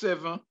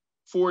 8:7,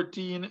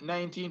 14,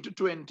 19 to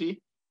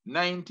 20,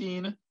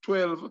 19,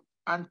 12,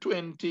 and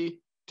 20,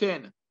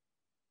 10.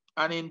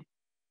 And in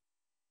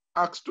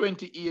Acts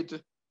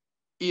 28,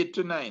 8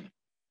 to 9.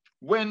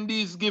 When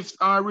these gifts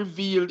are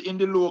revealed in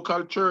the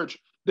local church,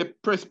 the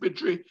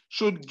presbytery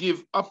should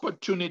give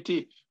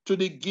opportunity to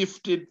the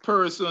gifted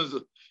persons,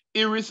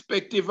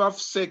 irrespective of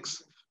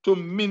sex, to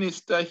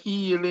minister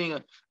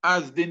healing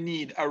as the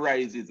need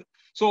arises.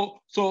 So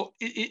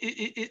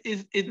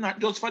it's not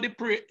just for the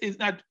prayer,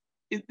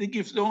 the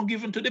gifts don't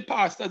given to the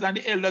pastors and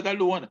the elders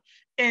alone.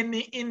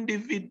 Any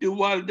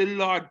individual, the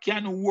Lord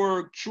can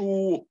work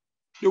through.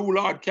 The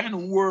Lord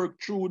can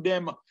work through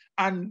them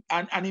and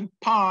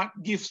impart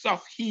gifts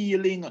of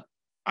healing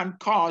and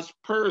cause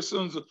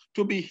persons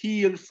to be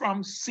healed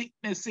from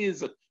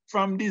sicknesses,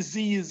 from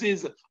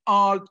diseases,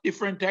 all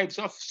different types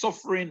of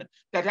suffering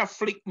that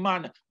afflict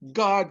man.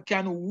 God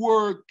can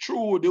work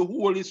through, the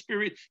Holy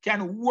Spirit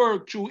can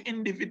work through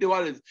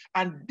individuals,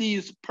 and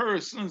these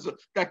persons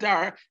that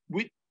are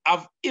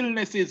of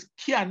illnesses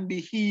can be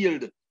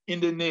healed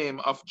in the name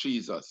of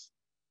Jesus.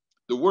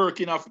 The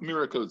working of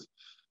miracles.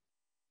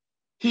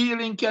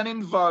 Healing can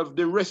involve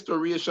the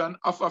restoration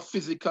of a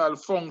physical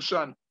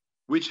function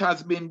which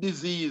has been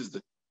diseased,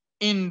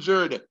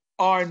 injured,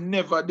 or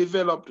never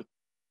developed.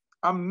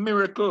 A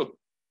miracle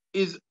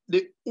is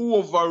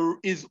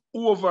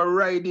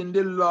overriding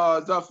the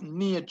laws of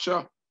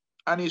nature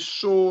and is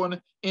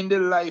shown in the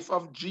life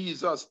of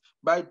Jesus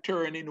by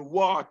turning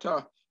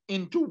water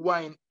into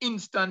wine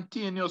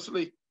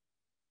instantaneously.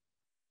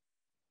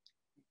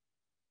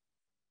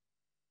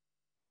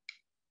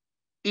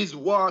 Is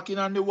walking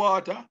on the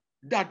water.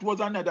 That was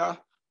another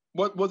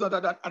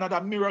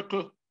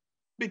miracle,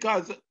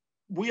 because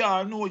we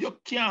all know you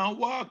can't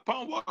walk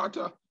on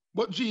water,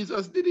 but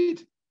Jesus did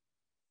it.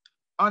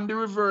 On the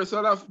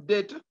reversal of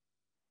death,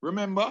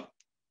 remember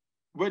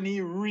when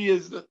he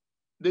raised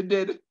the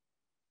dead,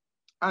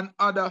 and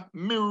other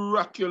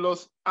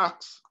miraculous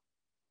acts.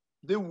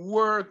 The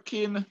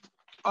working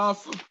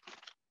of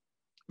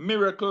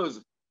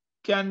miracles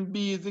can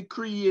be the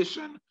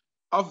creation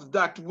of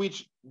that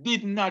which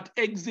did not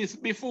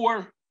exist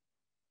before.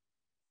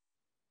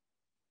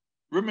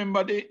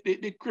 Remember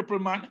the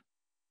crippled man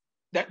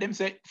that them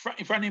say,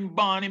 if him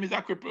born, him is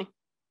a cripple.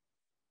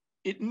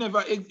 He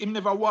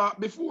never walked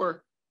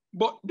before.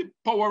 But the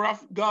power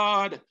of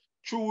God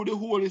through the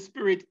Holy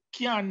Spirit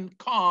can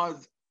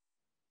cause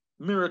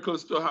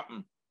miracles to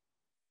happen.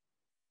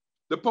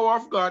 The power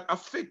of God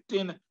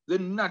affecting the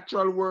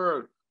natural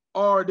world,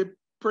 or the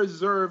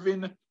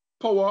preserving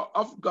power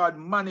of God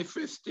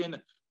manifesting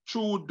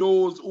through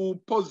those who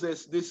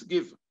possess this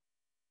gift.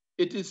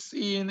 It is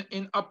seen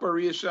in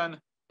operation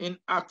in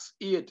Acts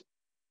 8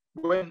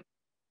 when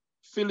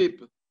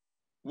Philip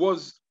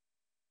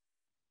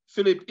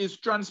is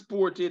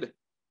transported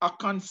a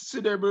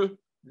considerable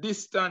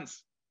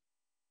distance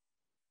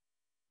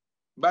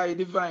by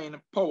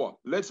divine power.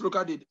 Let's look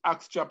at it,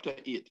 Acts chapter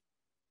 8.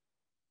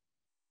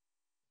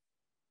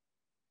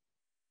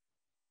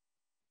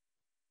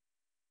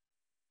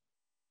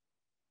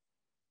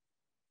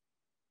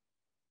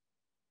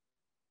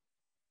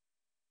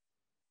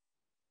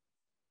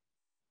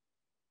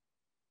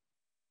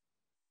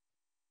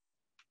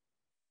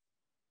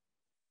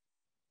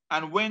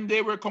 And when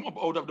they were come up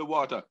out of the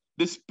water,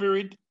 the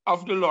Spirit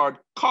of the Lord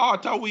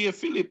caught away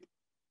Philip,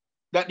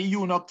 that the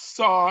eunuch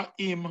saw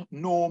him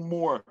no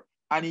more,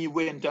 and he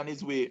went on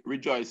his way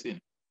rejoicing.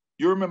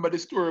 You remember the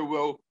story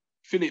where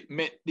Philip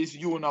met this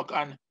eunuch,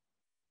 and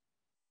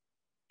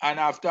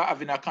after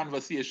having a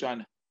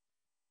conversation,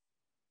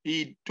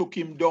 he took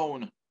him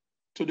down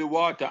to the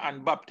water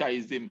and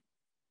baptized him.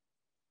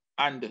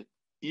 And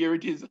here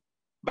it is,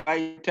 by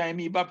the time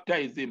he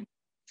baptized him,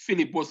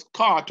 Philip was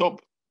caught up.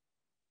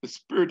 The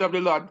Spirit of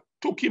the Lord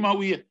took him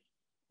away,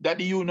 that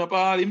the eunuch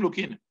all him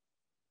looking.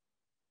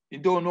 He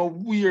don't know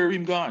where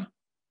him gone.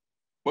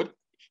 But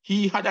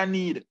he had a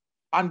need.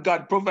 And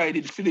God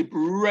provided Philip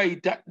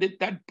right at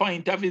that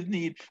point of his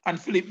need.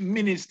 And Philip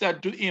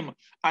ministered to him.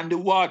 And the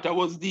water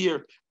was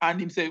there. And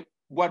he said,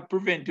 what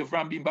prevents you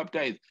from being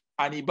baptized?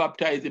 And he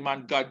baptized him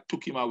and God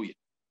took him away.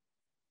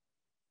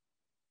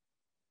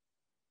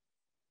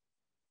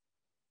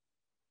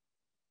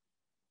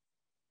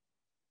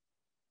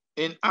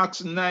 In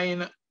Acts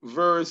 9,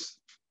 verse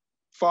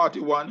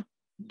 41,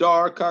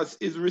 Dorcas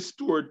is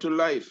restored to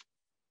life.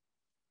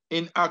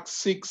 In Acts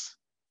 6,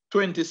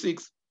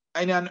 26,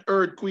 in an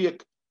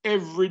earthquake,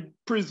 every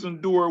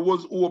prison door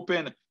was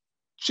open.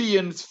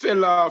 Chains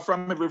fell off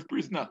from every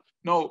prisoner.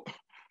 Now,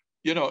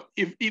 you know,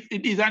 if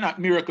these are not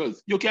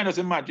miracles, you can just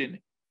imagine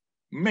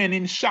men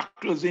in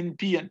shackles, in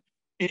pain,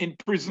 in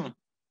prison,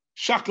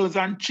 shackles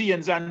and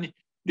chains, and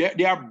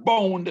they are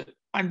bound.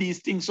 And these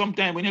things,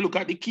 sometimes when you look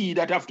at the key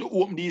that have to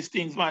open these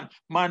things,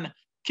 man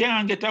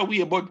can't get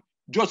away. But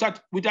just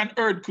with an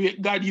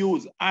earthquake God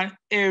used, and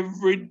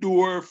every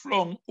door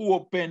flung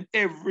open,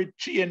 every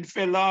chain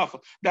fell off.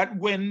 That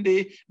when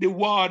the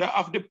warder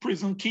of the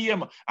prison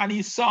came and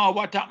he saw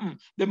what happened,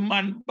 the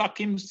man back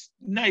his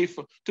knife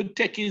to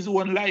take his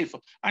own life.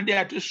 And they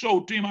had to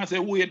shout to him and say,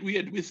 wait,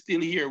 we're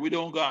still here. We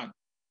don't gone.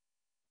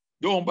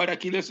 Don't bother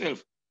kill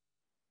yourself.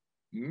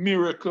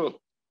 Miracle.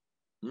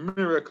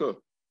 Miracle.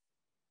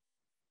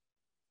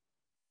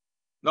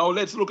 Now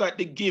let's look at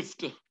the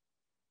gift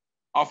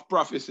of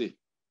prophecy.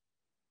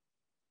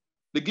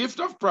 The gift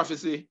of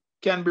prophecy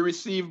can be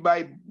received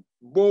by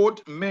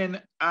both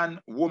men and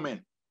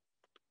women.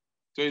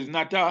 So it's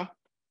not a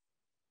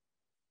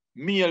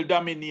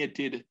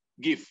male-dominated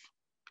gift.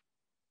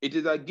 It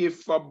is a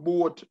gift for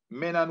both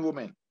men and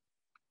women.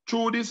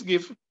 Through this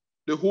gift,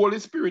 the Holy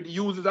Spirit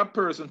uses a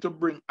person to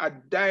bring a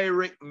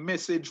direct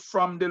message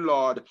from the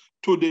Lord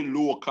to the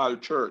local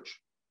church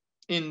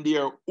in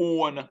their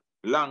own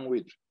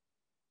language.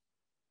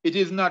 It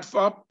is not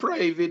for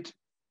private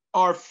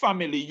or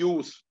family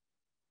use,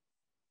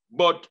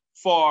 but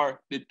for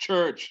the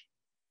church.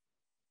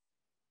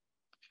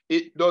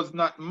 It does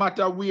not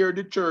matter where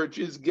the church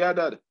is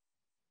gathered,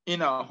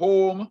 in a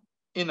home,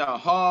 in a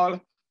hall,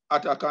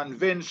 at a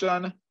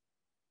convention,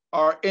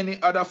 or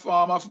any other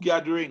form of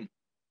gathering,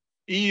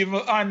 even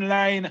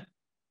online.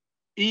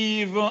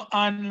 Even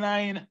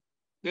online,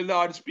 the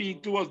Lord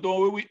speaks to us.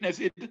 Don't we witness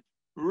it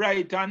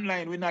right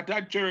online? We're not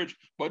at church,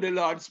 but the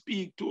Lord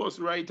speaks to us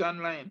right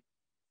online.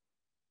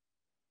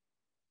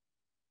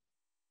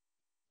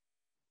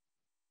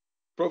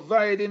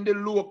 Providing the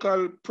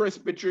local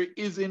presbytery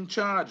is in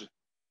charge,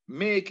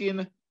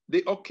 making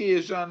the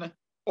occasion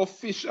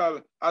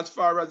official as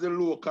far as the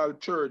local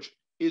church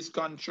is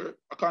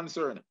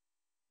concerned.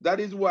 That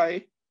is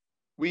why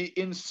we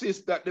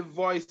insist that the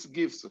voice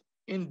gifts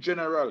in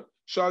general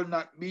shall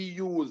not be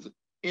used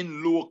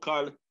in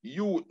local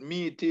youth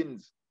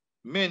meetings,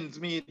 men's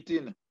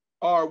meeting,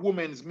 or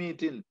women's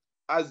meeting,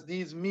 as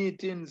these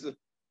meetings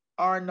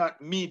are not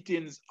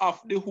meetings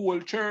of the whole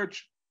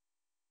church.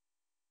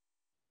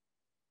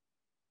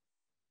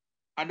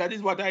 And that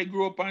is what I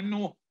grew up and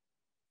know.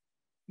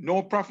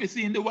 No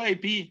prophecy in the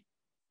YP.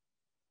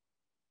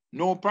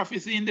 No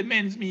prophecy in the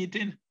men's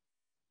meeting.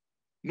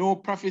 No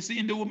prophecy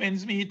in the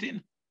women's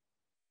meeting.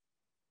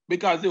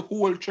 Because the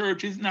whole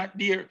church is not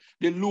there.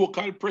 The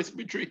local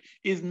presbytery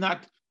is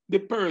not the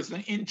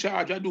person in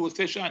charge of those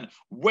sessions.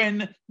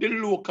 When the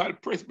local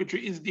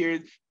presbytery is there,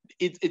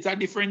 it's a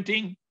different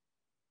thing.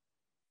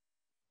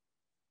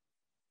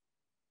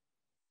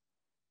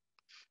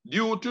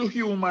 Due to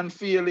human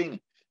failing,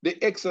 the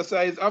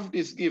exercise of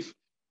this gift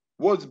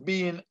was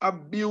being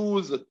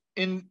abused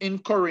in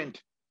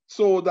Corinth,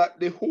 so that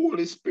the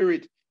Holy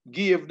Spirit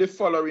gave the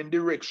following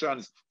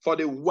directions for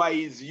the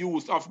wise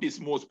use of this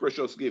most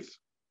precious gift.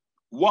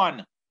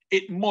 1,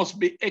 it must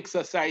be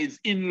exercised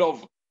in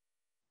love.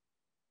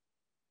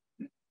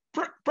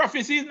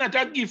 Prophecy is not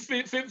a gift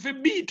for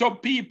beat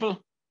up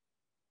people.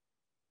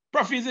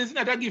 Prophecy is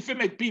not a gift for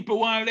make people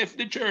want to leave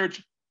the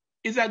church.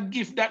 It's a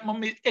gift that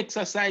must be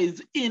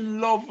exercised in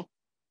love.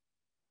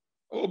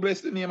 Oh,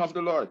 bless the name of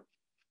the Lord.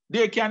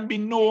 There can be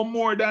no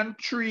more than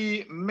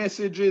 3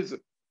 messages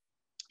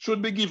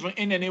should be given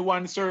in any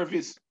one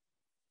service.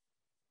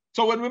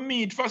 So when we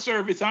meet for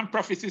service and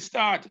prophecy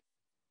start,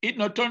 it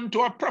not turn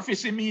to a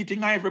prophecy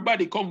meeting and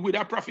everybody come with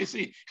a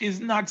prophecy. It's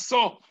not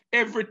so.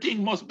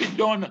 Everything must be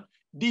done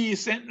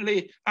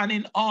decently and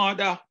in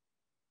order.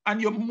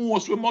 And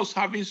we must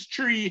have is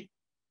 3.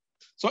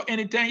 So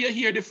anytime you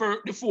hear the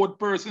 4th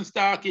person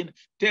talking,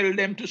 tell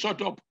them to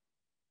shut up.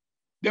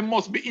 They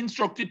must be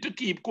instructed to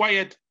keep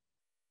quiet.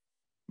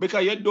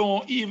 Because you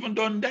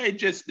don't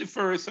digest the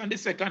 1st and the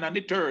 2nd and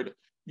the 3rd.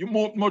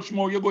 Much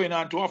more you're going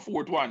on to a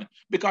 4th one.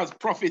 Because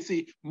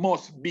prophecy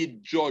must be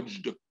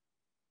judged.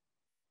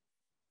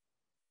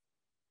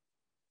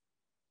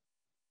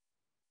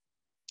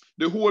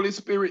 The Holy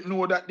Spirit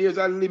knows that there's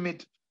a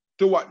limit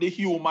to what the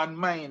human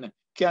mind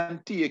can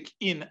take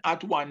in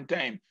at one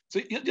time. So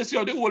you see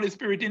how the Holy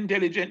Spirit is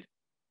intelligent.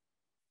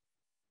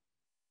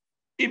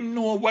 He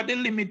knows what the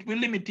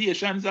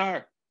limitations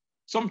are.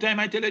 Sometimes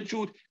I tell the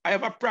truth, I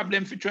have a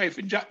problem to try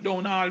to jot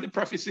down all the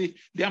prophecy,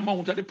 the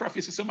amount of the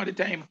prophecy some of the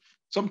time.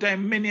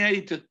 Sometimes many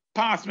of it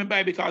pass me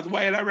by because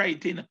while I'm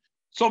writing,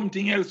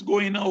 something else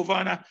going over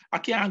and I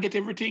can't get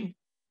everything.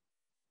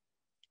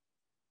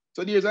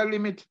 So there's a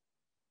limit.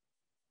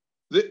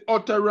 The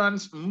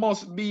utterance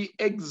must be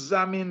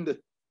examined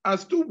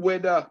as to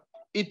whether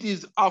it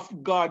is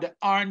of God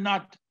or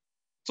not.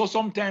 So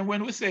sometimes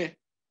when we say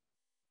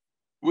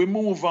we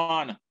move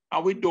on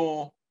and we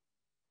don't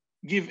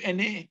give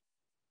any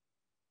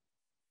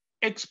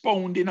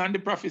expounding on the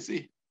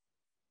prophecy,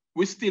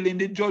 we're still in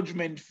the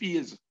judgment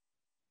phase.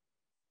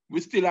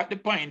 We're still at the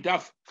point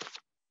of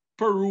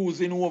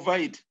perusing over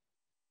it.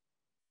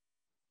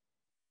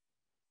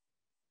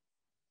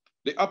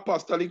 The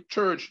Apostolic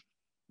Church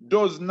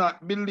does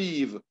not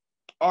believe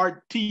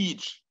or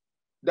teach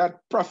that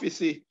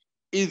prophecy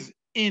is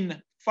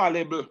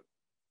infallible.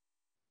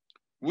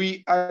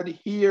 We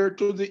adhere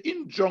to the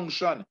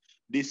injunction,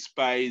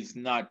 despise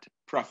not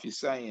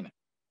prophesying.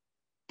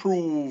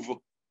 Prove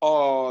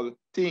all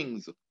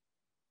things.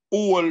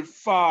 Hold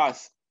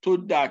fast to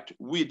that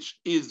which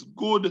is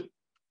good.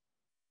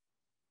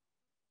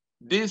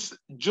 This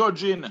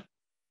judging,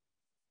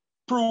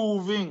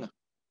 proving,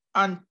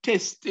 and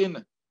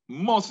testing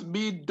must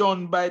be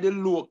done by the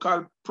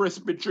local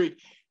presbytery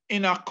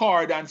in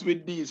accordance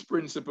with these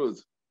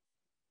principles.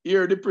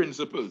 Here are the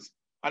principles.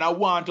 And I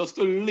want us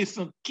to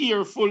listen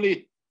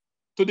carefully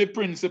to the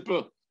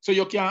principle so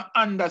you can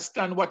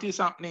understand what is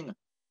happening.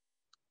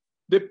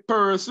 The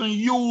person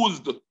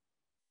used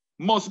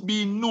must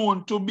be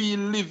known to be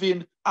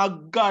living a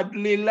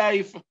godly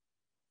life.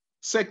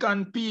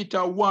 2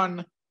 Peter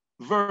 1,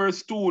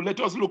 verse 2.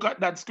 Let us look at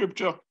that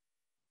scripture.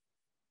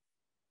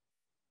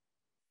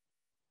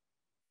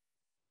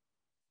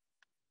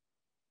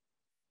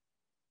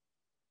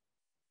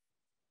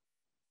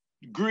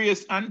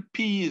 Grace and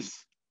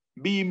peace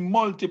be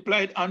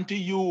multiplied unto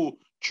you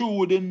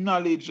through the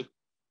knowledge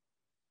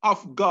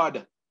of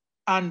God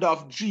and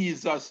of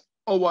Jesus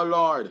our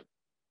Lord.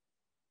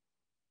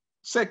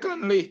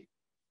 Secondly,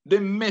 the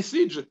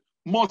message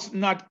must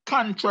not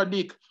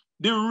contradict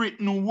the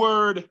written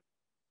word.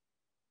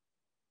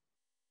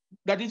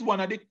 That is one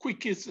of the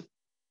quickest,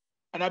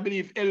 and I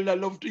believe Elder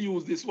love to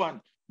use this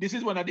one. This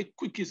is one of the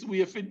quickest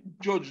ways to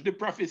judge the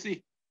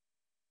prophecy.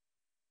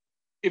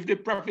 If the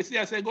prophecy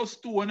I say go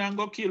stone and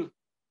go kill,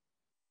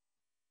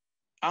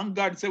 and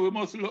God said we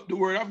must love, the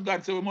word of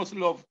God said we must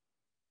love,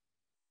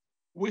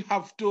 we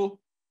have to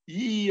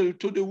yield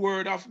to the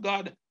word of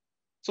God.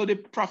 So the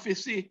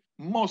prophecy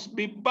must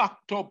be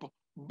backed up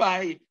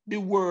by the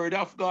word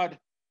of God.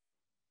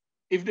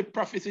 If the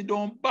prophecy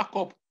don't back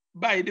up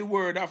by the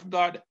word of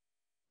God,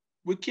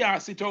 we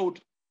cast it out.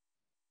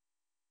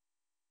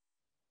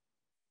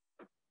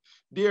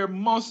 There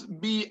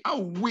must be a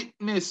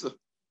witness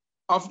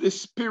of the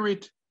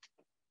Spirit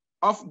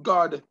of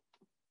God.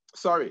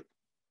 Sorry,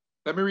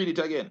 let me read it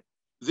again.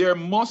 There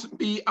must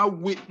be a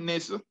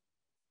witness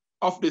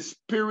of the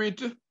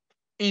Spirit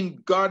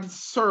in God's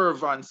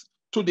servants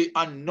to the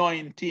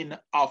anointing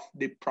of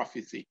the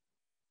prophecy.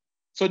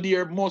 So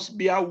there must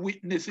be a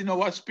witness in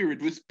our spirit.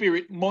 The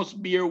Spirit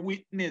must be a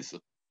witness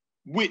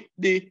with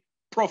the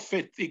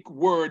prophetic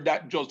word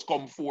that just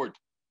come forth.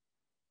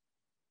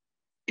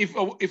 If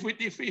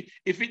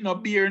it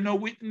not bear no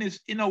witness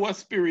in our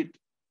spirit,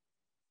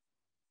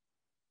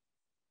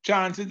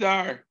 chances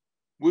are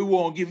we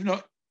won't give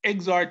no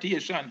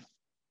exhortation.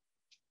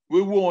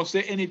 We won't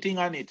say anything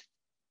on it.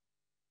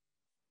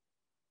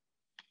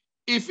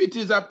 If it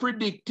is a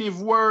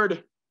predictive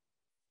word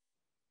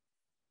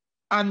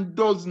and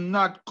does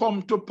not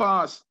come to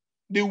pass,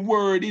 the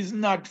word is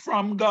not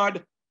from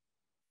God.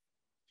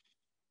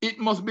 It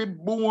must be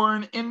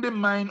borne in the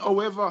mind,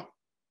 however,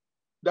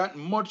 that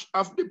much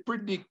of the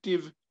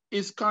predictive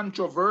is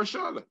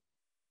controversial,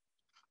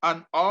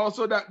 and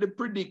also that the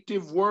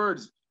predictive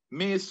words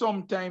may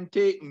sometimes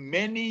take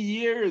many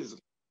years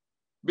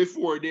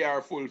before they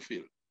are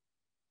fulfilled.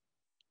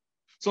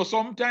 So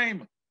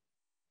sometimes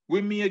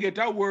we may get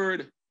a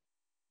word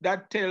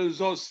that tells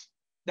us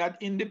that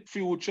in the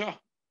future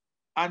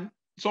and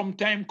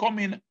sometime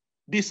coming,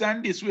 this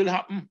and this will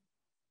happen.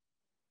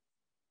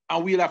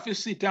 And we'll have to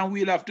sit and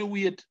we'll have to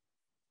wait.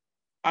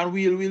 And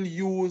we will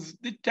use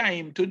the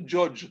time to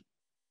judge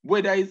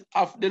whether it's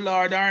of the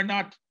Lord or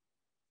not.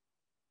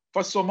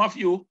 For some of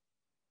you,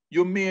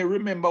 you may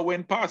remember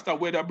when Pastor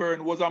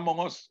Wedderburn was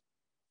among us.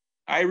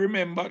 I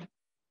remembered.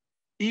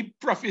 He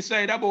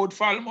prophesied about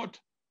Falmouth.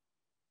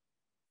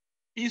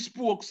 He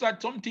spoke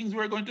that some things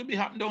were going to be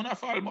happening down at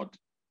Falmouth.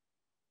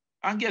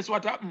 And guess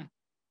what happened?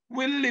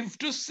 We live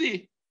to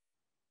see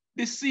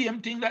the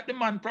same thing that the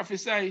man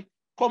prophesied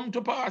come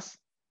to pass.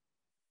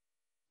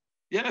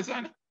 You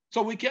understand?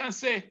 So we can now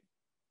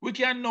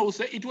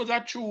say it was a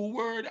true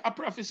word, a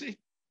prophecy.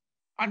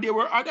 And there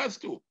were others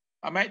too.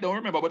 I might don't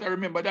remember, but I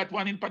remember that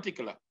one in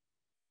particular.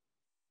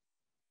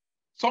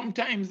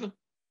 Sometimes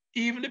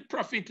even the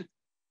prophet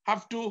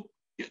have to,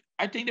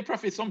 I think the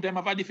prophets sometimes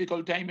have a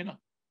difficult time, you know,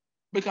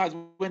 because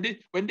when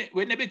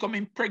they become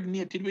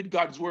impregnated with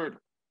God's word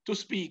to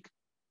speak,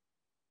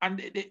 and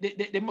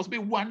they must be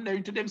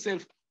wondering to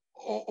themselves,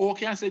 oh,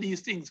 can I say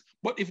these things?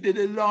 But if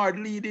the Lord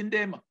leading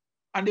them,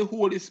 and the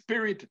Holy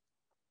Spirit,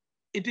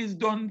 it is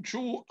done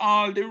through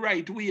all the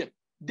right way,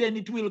 then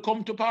it will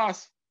come to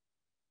pass.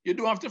 You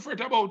don't have to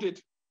fret about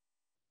it.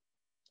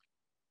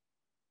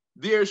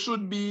 There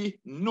should be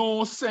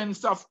no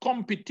sense of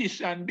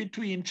competition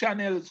between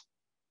channels.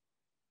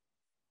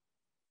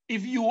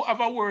 If you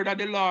have a word of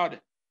the Lord,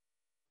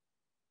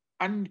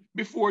 and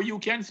before you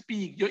can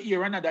speak, you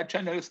hear another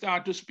channel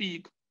start to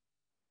speak,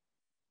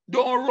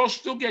 don't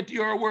rush to get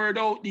your word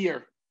out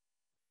there.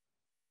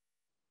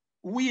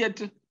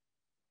 Wait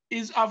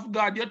is of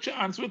God, your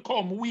chance will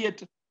come.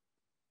 Wait.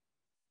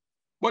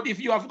 But if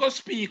you have to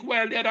speak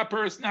while the other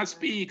person has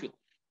speak,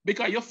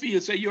 because you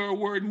feel say your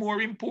word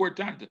more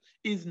important,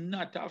 is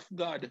not of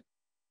God.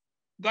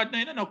 God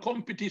is not no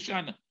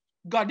competition.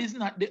 God is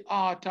not the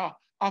author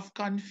of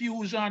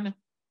confusion.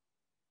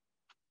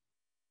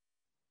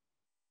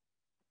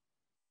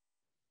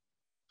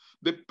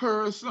 The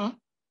person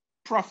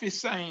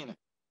prophesying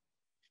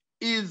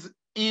is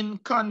in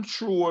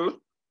control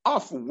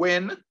of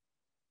when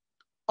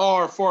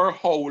or for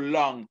how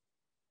long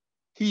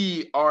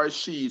he or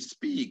she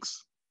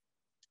speaks.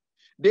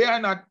 They are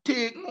not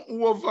taken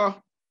over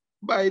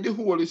by the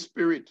Holy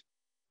Spirit,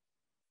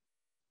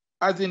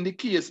 as in the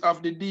case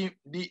of the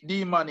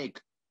demonic.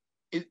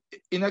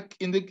 In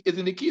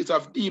the case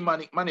of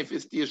demonic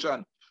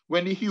manifestation,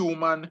 when the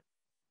human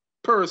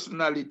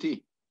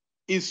personality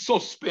is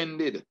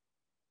suspended.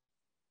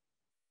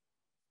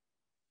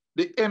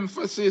 The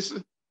emphasis,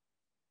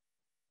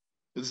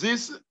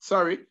 this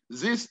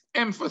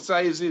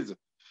emphasizes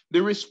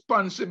the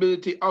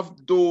responsibility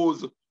of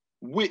those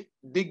with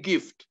the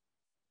gift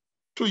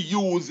to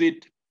use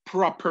it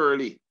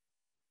properly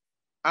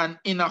and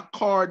in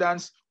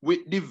accordance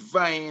with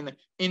divine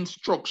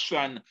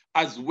instruction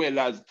as well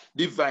as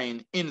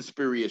divine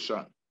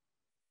inspiration.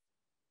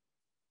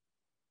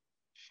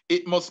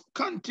 It must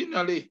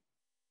continually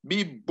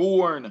be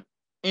born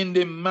in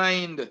the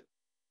mind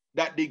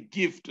that the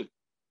gift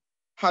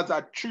has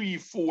a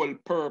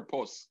threefold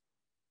purpose.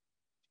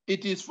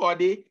 It is for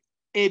the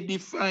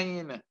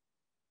edifying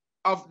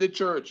of the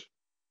church.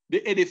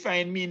 The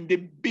edifying means the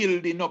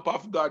building up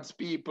of God's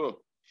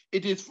people.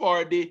 It is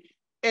for the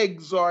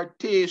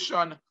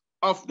exhortation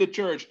of the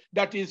church,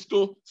 that is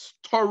to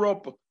stir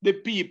up the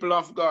people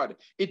of God.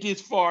 It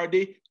is for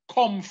the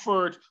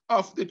comfort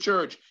of the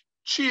church,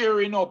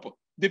 cheering up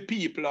the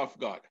people of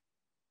God.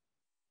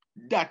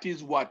 That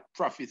is what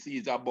prophecy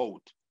is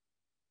about.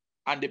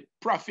 And the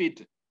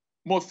prophet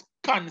must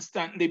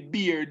constantly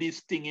bear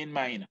this thing in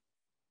mind.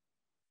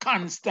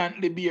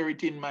 Constantly bear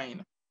it in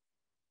mind.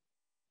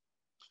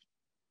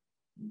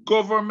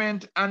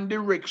 Government and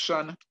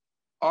direction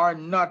are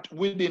not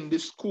within the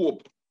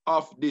scope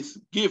of this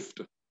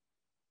gift,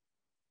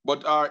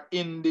 but are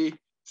in the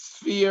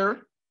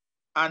sphere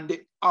and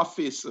the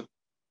office,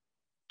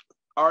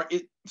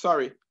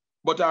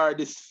 but are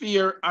the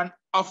sphere and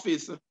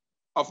office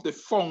of the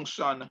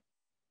function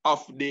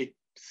of the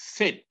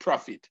said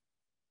prophet.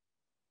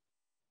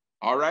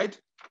 All right,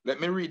 let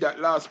me read that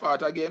last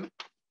part again.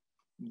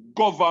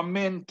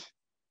 Government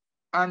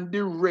and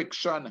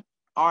direction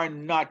are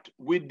not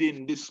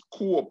within the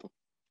scope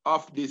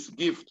of this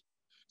gift.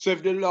 So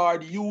if the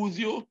Lord use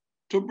you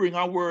to bring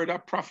a word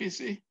of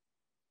prophecy,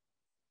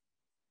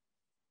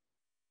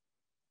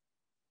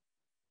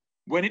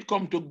 when it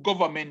comes to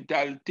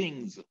governmental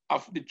things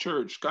of the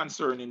church,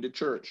 concerning the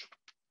church,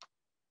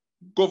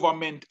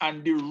 government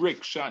and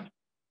direction,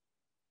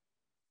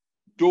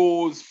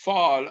 those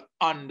fall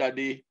under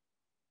the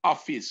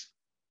office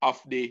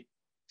of the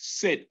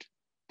set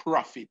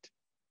prophet.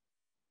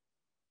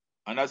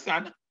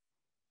 Understand?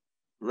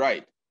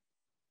 Right.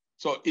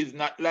 So it's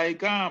not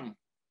like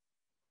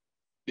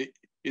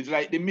it's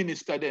like the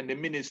minister then, the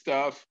minister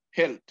of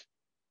health.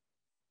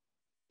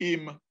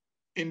 Him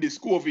in this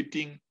COVID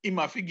thing, him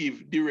have to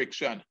give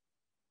direction.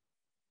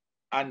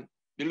 And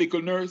the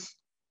little nurse,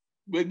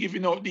 we're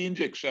giving out the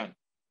injection.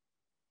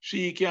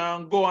 She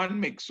can go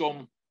and make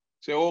some,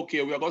 say,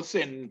 okay, we're going to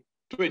send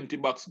 20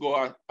 bucks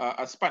go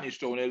a Spanish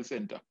Town Health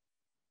Center.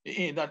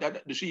 She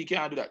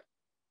can't do that.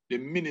 The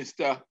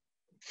minister,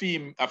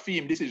 a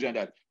theme decision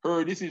that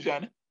her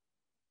decision,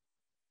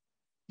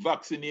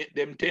 vaccinate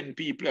them 10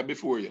 people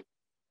before you.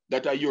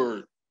 That are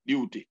your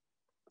duty.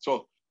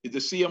 So it's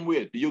the same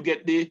way. You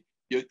get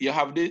you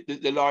have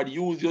the Lord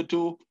use you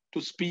to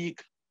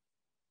speak.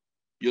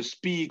 You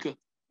speak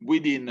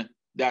within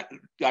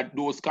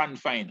those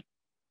confines.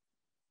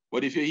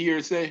 But if you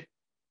hear say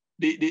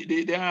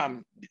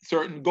the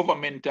certain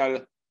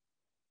governmental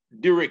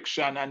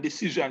direction and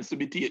decisions to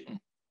be taken,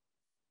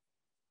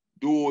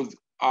 those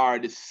are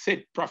the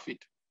said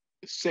prophet.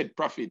 The said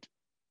prophet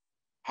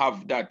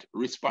have that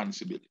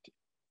responsibility.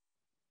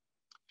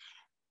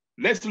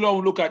 Let's now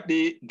look at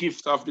the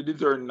gifts of the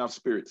discerning of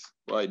spirits.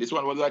 Right, this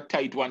one was a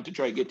tight one to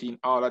try getting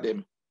all of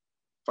them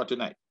for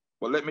tonight.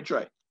 But let me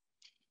try.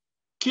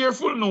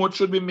 Careful note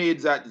should be made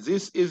that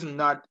this is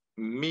not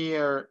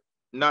human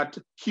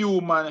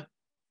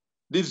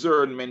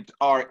discernment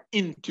or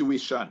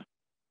intuition,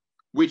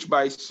 which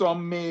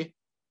some may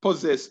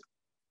possess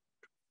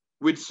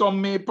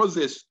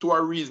to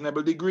a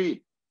reasonable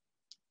degree.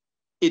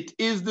 It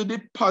is the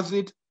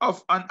deposit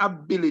of an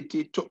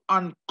ability to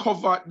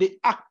uncover the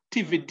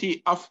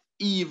activity of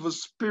evil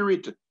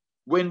spirit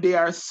when they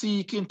are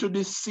seeking to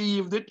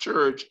deceive the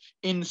church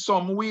in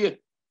some way.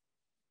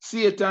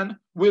 Satan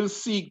will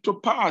seek to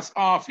pass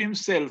off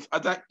himself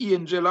as an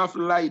angel of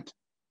light.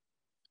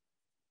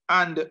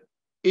 And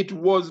it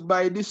was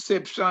by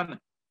deception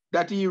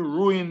that he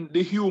ruined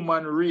the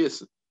human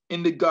race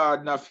in the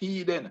Garden of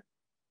Eden.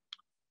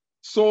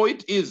 So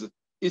it is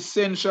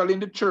essential in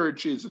the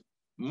churches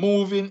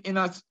moving in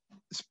a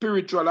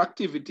spiritual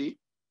activity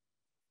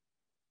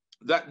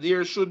that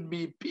there should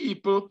be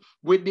people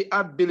with the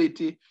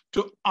ability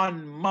to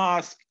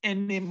unmask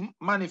any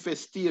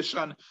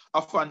manifestation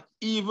of an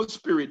evil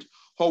spirit,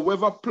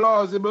 however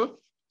plausible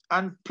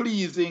and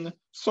pleasing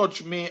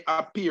such may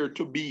appear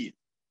to be.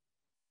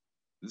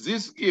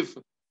 This gift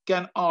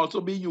can also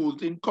be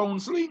used in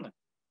counseling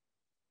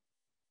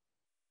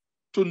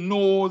to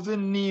know the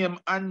name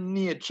and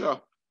nature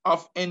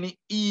of any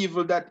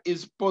evil that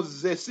is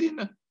possessing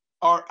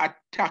or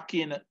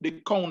attacking the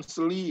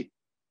counselee.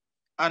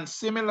 And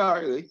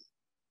similarly,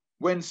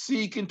 when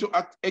seeking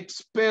to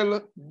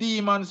expel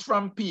demons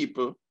from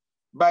people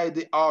by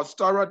the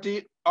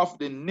authority of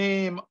the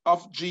name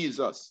of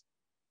Jesus.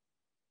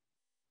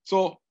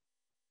 So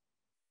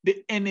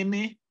the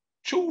enemy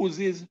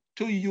chooses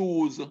to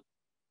use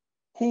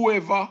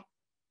whoever,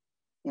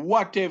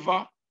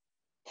 whatever,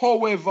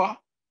 however,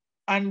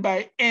 and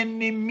by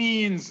any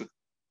means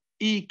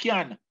he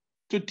can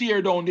to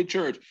tear down the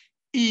church.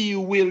 He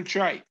will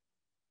try.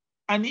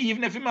 And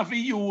even if he have to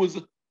use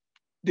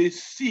the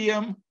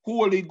same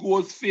Holy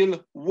Ghost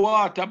filled,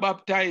 water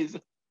baptized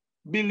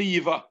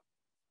believer,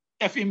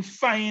 if him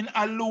find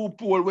a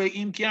loophole where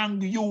he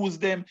can use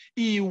them,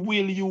 he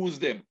will use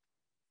them.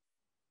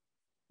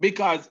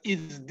 Because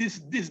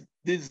this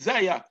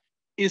desire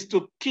is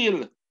to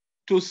kill,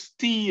 to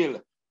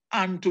steal,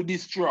 and to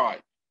destroy.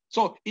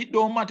 So it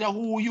don't matter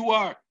who you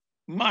are.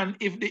 Man,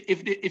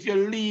 if you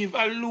leave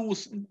a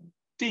loose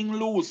thing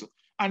loose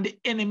and the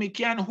enemy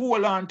can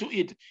hold on to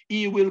it,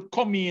 he will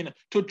come in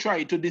to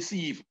try to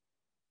deceive.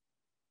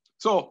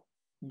 So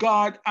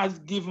God has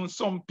given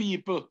some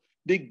people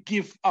the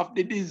gift of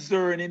the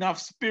discerning of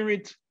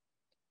spirit.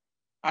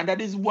 And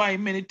that is why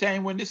many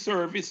times when the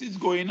service is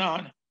going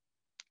on,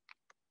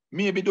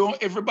 maybe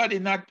don't everybody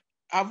not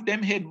have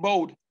them head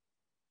bowed.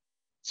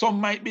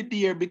 Some might be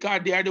there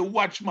because they are the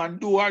watchman.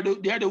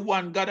 They are the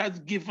one God has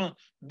given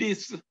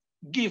this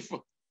gift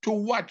to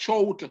watch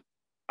out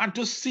and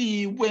to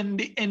see when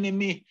the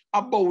enemy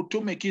about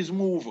to make his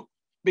move.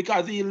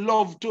 Because he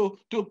loves to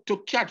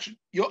catch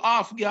you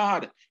off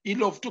guard. He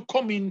loves to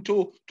come in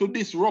to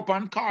disrupt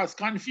and cause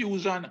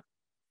confusion.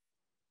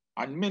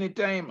 And many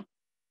times,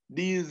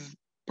 these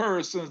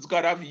persons,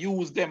 God have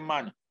used them,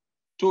 man,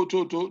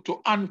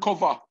 to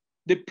uncover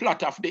the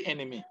plot of the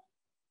enemy.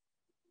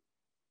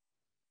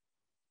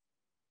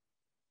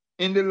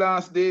 In the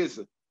last days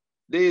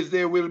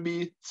there will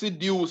be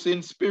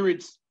seducing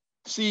spirits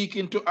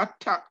seeking to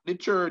attack the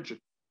church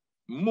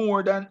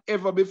more than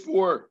ever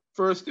before.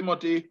 1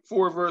 Timothy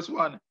 4 verse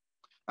 1.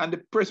 And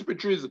the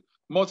presbyteries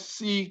must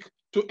seek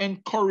to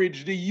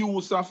encourage the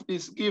use of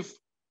this gift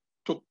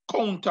to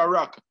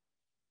counteract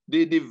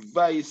the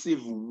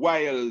divisive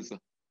wiles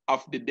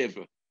of the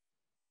devil.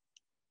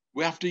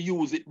 We have to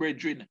use it,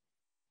 brethren.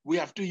 We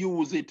have to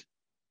use it.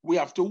 We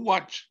have to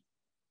watch.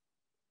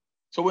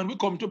 So when we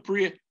come to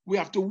pray, we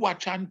have to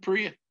watch and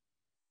pray.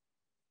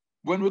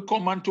 When we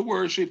come on to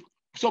worship,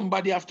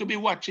 somebody have to be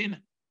watching,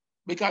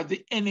 because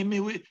the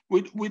enemy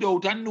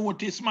without a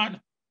notice, man,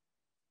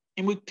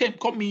 he will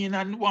come in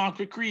and want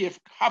to create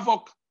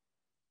havoc.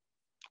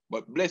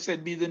 But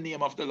blessed be the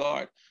name of the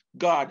Lord.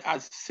 God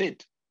has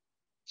set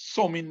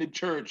some in the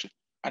church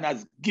and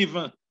has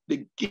given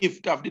the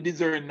gift of the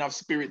discerning of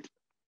spirit.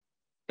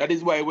 That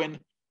is why when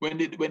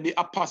the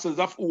apostles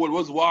of old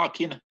was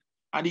walking,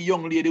 and the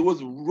young lady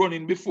was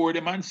running before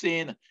them and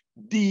saying,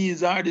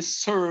 "These are the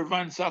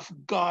servants of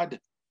God.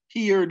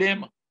 Hear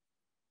them."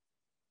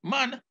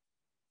 Man,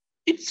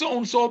 it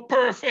sounds so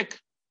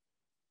perfect.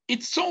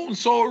 It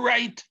sounds so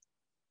right.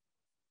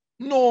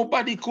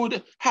 Nobody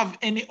could have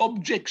any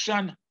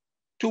objection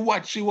to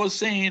what she was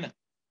saying.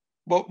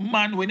 But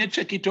man, when you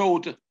check it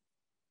out,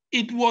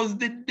 it was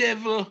the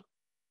devil.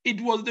 It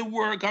was the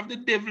work of the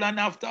devil. And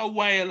after a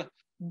while,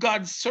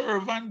 God's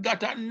servant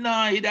got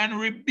annoyed and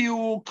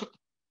rebuked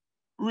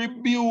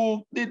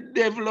the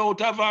devil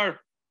out of her.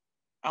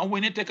 And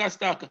when you take a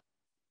stock,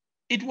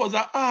 it was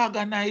an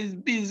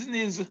organized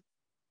business.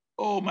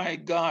 Oh my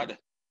God.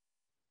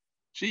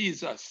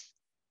 Jesus.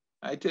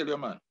 I tell you,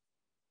 man.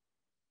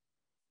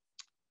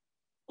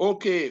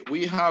 Okay,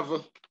 we have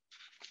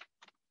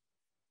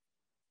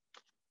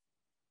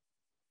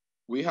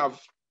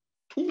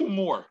two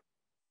more,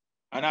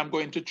 and I'm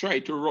going to try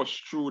to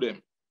rush through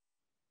them.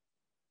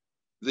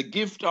 The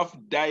gift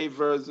of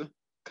diverse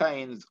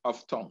kinds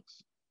of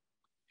tongues.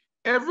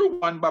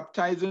 Everyone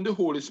baptized in the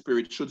Holy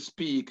Spirit should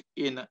speak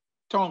in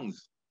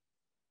tongues,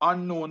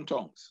 unknown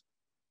tongues.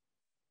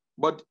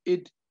 But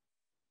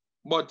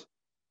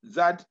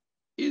that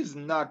is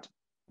not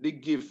the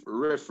gift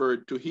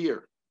referred to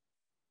here.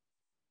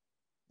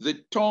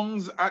 The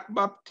tongues at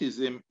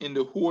baptism in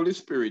the Holy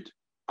Spirit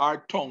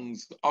are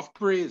tongues of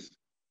praise.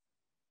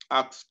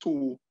 Acts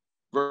 2,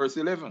 verse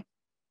 11.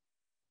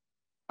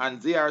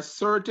 And they are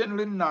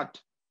certainly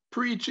not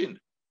preaching.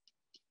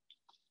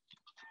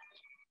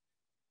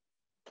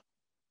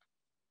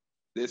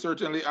 They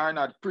certainly are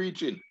not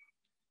preaching.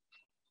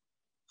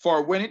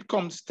 For when it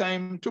comes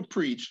time to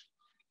preach,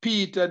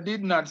 Peter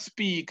did not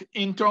speak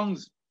in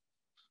tongues,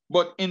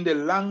 but in the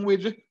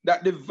language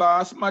that the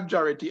vast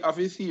majority of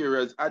his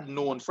hearers had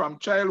known from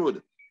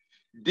childhood.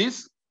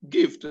 This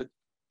gift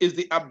is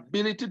the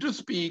ability to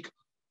speak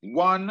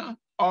one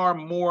or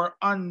more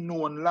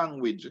unknown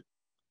language,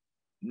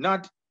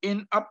 not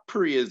in a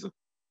praise,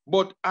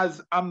 but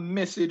as a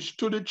message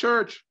to the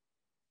church,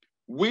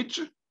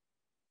 which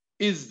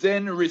is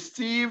then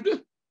received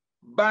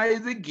by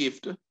the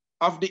gift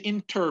of the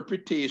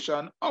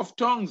interpretation of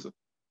tongues.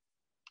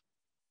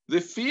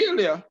 The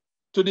failure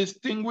to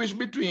distinguish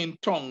between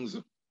tongues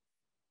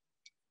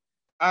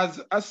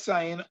as a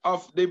sign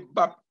of the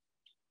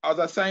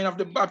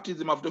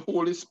baptism of the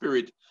Holy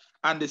Spirit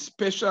and the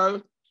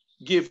special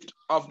gift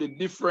of the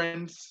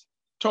different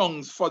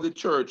tongues for the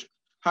church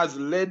has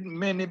led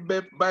many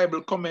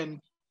Bible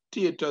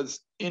commentators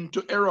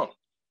into error.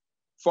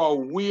 For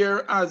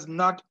whereas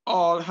not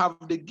all have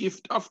the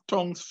gift of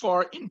tongues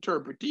for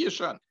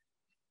interpretation,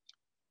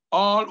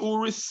 all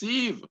who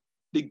receive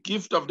the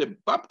gift of the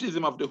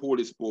baptism of the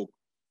Holy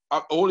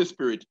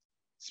Spirit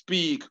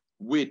speak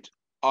with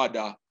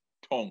other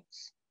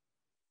tongues.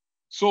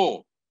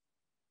 So,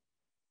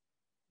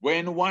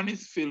 when one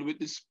is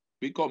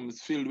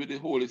becomes filled with the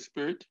Holy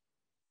Spirit,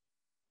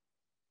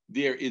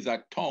 there is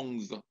a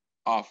tongues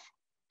of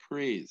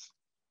praise.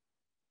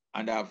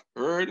 And I've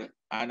heard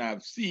and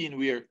I've seen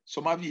where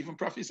some have even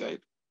prophesied.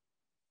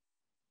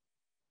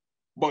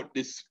 But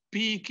the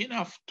speaking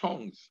of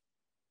tongues,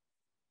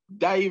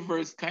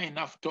 diverse kind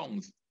of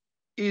tongues,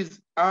 is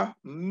a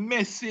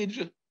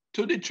message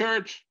to the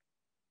church.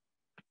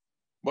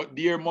 But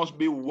there must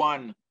be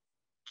one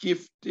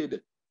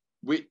gifted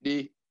with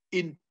the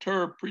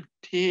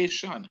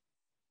interpretation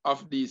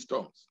of these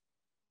tongues.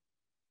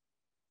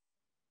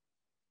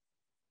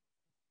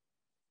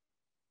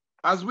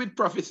 As with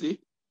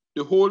prophecy,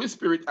 the Holy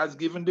Spirit has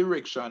given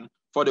direction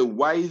for the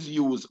wise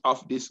use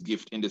of this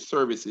gift in the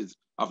services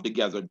of the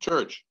gathered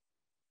church.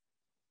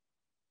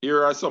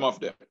 Here are some of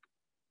them.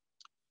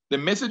 The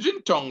message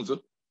in tongues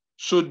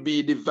should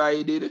be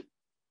divided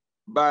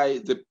by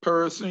the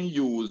person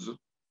used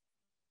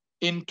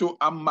into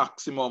a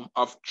maximum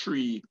of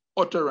 3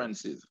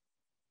 utterances.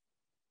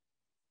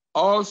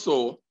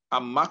 Also, a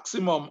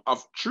maximum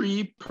of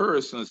 3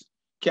 persons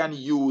can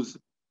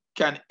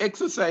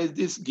exercise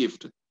this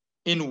gift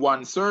in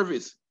one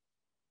service.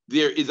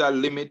 There is a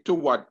limit to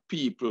what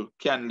people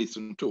can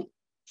listen to.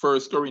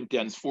 1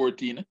 Corinthians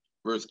 14,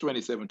 verse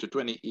 27 to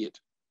 28.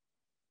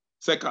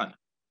 Second,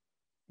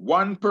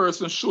 one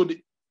person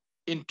should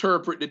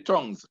interpret the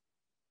tongues,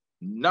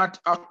 not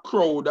a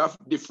crowd of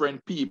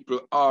different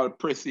people all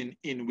pressing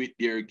in with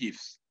their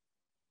gifts.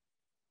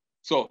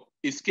 So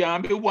it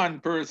can't be one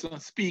person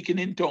speaking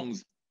in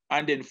tongues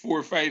and then 4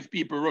 or 5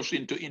 people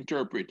rushing to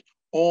interpret.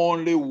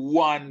 Only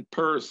one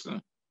person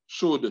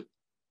should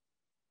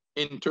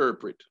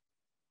interpret.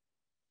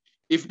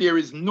 If there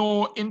is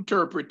no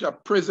interpreter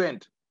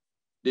present,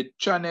 the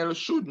channel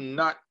should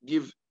not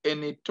give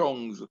any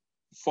tongues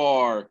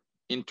for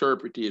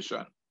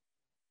interpretation.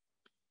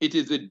 It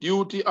is the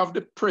duty of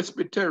the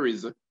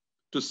presbyteries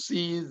to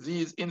see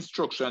these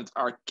instructions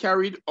are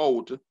carried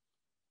out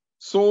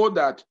so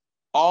that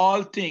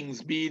all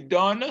things be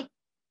done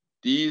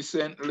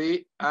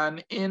decently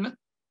and in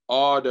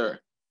order,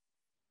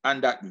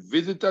 and that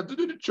visitors to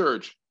the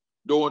church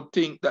don't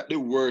think that the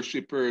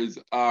worshipers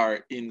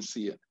are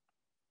insane.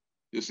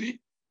 You see,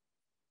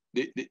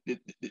 the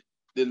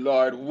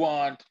Lord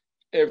wants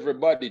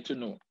everybody to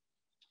know.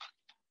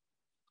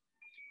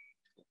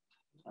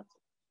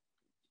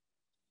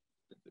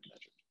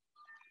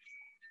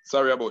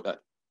 Sorry about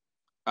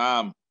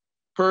that.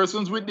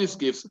 Persons with these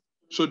gifts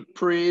should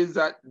pray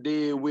that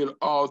they will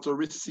also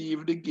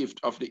receive the gift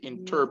of the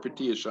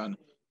interpretation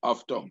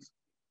of tongues.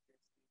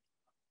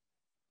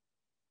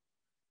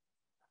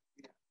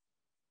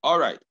 All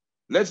right,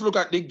 let's look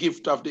at the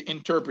gift of the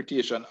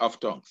interpretation of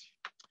tongues.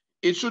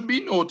 It should be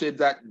noted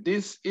that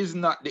this is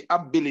not the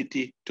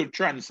ability to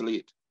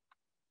translate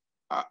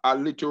a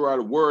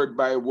literal word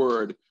by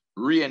word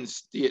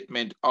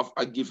reinstatement of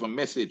a given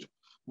message,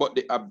 but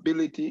the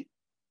ability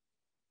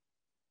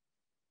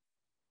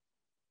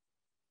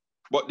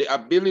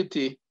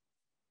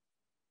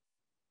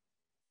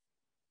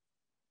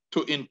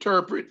to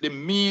interpret the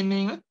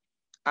meaning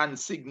and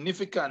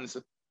significance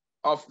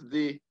of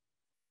the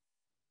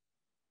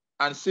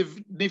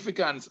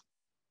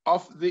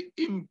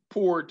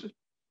import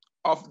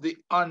of the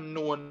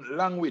unknown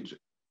language.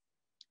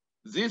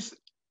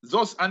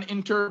 Thus, an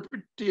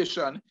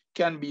interpretation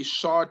can be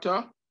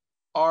shorter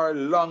or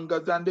longer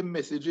than the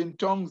message in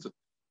tongues,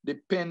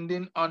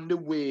 depending on the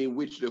way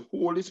which the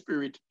Holy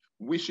Spirit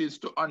wishes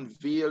to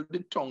unveil the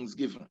tongues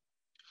given.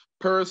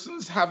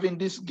 Persons having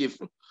this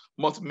gift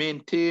must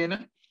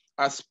maintain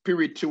a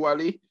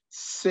spiritually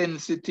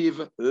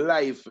sensitive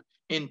life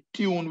in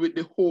tune with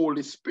the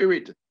Holy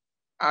Spirit,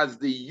 as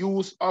the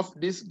use of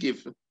this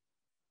gift,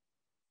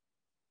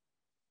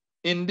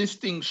 in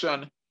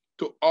distinction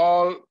to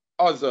all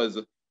others,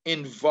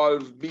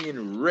 involve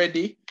being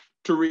ready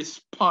to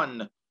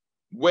respond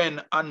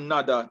when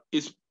another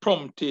is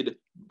prompted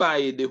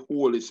by the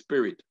Holy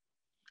Spirit.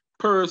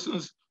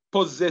 Persons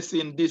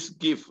possessing this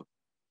gift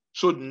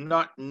should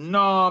not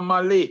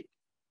normally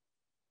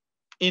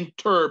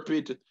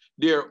interpret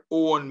their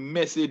own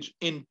message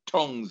in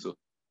tongues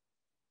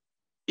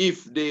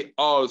if they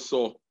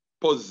also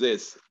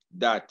possess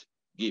that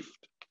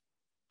gift.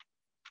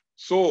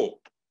 So,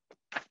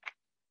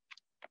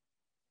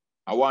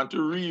 I want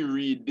to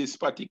reread this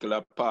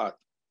particular part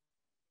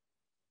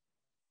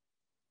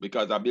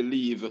because I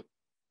believe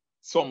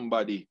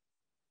somebody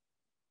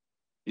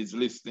is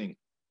listening.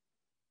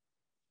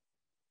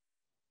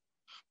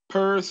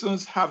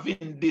 Persons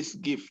having this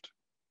gift,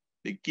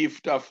 the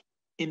gift of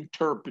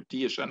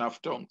interpretation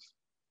of tongues,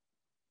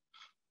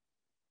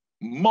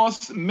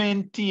 must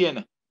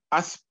maintain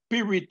a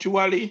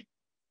spiritually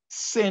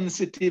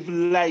sensitive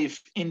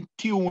life in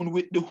tune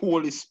with the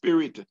Holy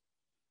Spirit,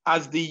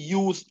 as the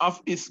use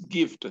of this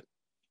gift,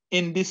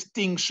 in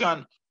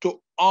distinction to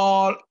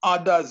all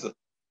others,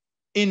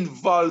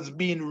 involves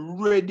being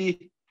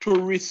ready to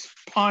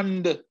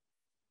respond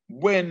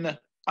when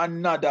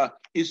another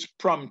is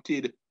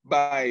prompted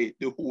by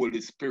the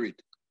Holy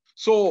Spirit.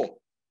 So,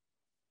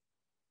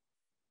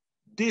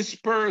 this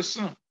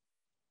person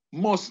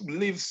must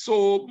live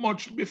so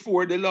much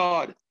before the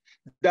Lord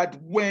that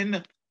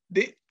when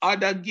the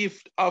other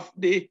gift of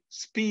the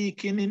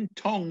speaking in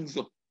tongues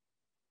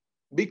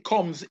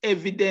becomes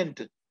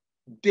evident,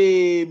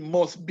 they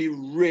must be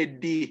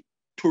ready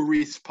to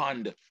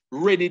respond,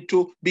 ready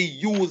to be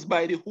used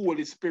by the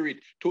Holy Spirit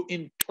to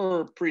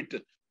interpret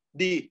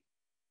the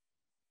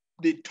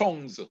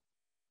tongues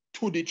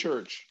to the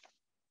church.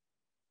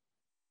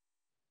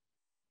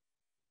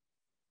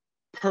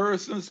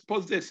 Persons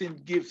possessing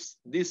gifts,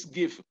 this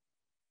gift,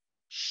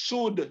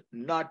 should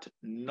not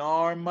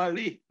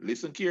normally,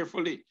 listen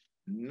carefully,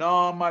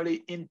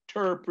 normally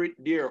interpret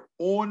their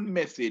own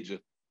message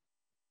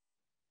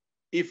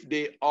if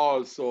they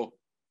also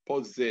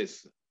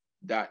possess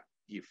that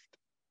gift.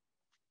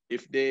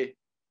 If they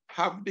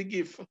have the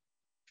gift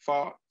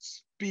for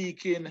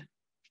speaking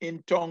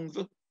in tongues,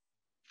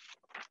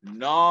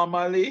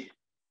 normally,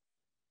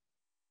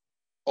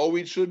 how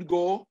it should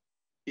go,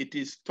 it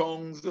is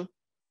tongues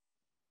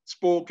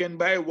spoken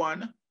by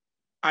one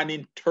and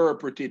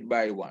interpreted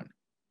by one.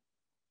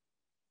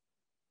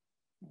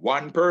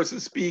 One person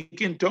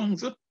speak in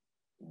tongues,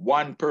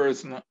 one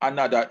person,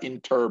 another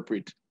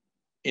interpret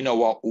in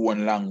our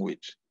own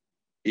language.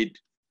 It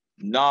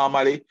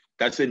normally,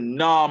 that's a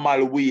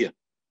normal way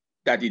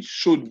that it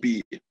should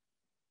be.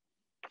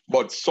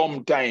 But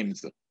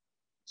sometimes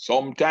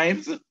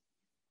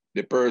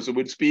the person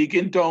would speak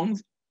in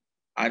tongues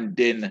and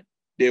then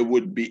they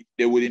would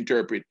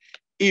interpret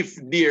if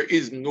there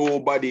is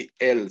nobody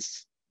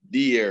else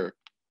there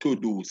to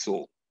do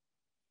so.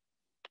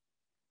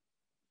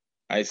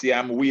 I see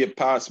I'm way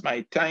past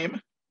my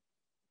time,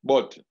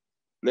 but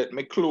let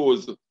me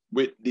close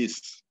with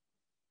this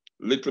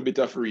little bit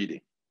of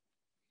reading.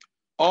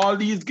 All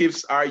these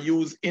gifts are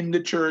used in the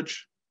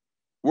church,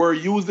 were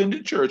used in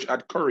the church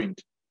at Corinth,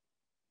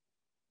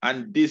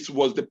 and this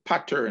was the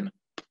pattern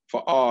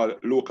for all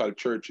local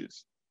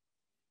churches.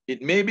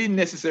 It may be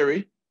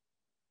necessary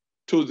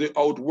to the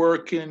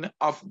outworking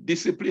of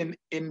discipline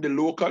in the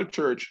local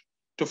church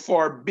to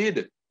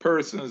forbid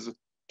persons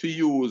to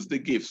use the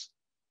gifts,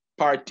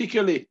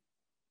 particularly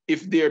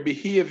if their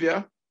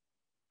behavior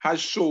has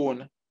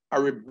shown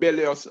a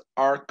rebellious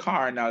or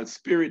carnal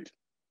spirit.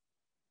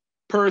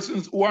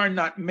 Persons who are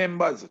not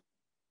members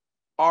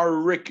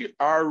or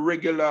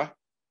regular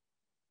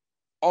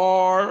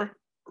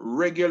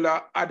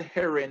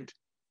adherent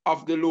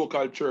of the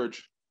local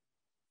church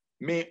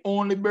may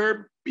only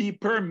be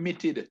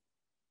permitted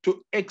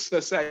to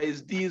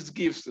exercise these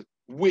gifts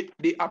with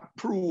the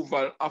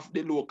approval of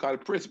the local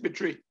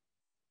presbytery.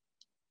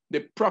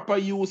 The proper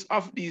use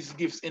of these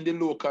gifts in the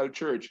local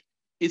church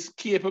is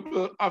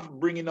capable of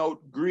bringing out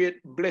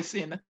great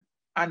blessing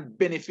and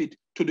benefit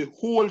to the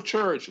whole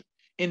church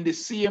in the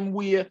same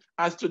way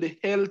as to the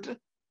health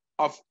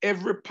of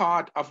every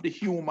part of the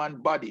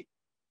human body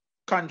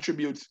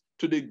contributes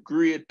to the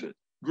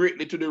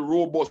greatly to the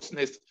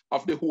robustness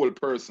of the whole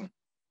person.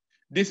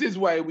 This is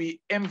why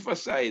we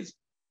emphasize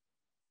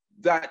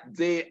that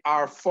they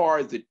are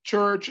for the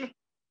church,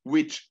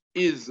 which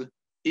is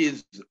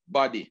his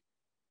body.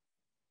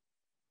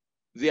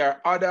 There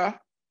are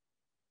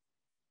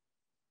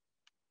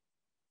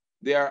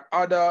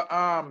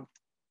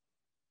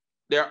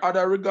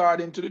other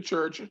regarding to the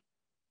church,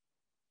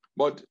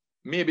 but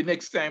maybe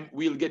next time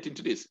we'll get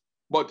into this.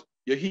 But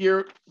you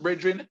hear,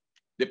 brethren,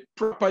 the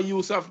proper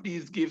use of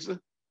these gifts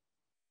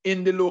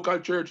in the local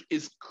church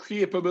is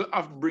capable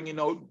of bringing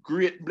out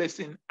great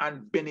blessing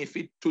and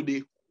benefit to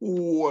the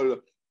whole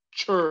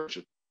church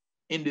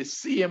in the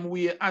same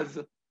way as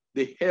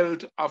the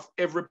health of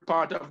every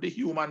part of the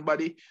human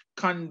body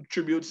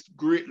contributes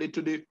greatly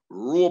to the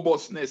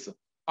robustness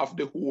of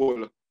the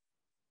whole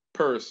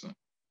person.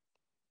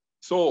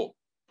 So,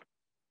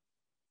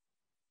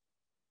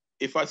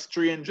 if a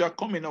stranger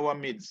come in our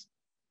midst,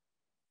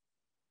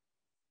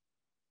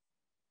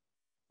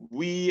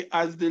 we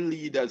as the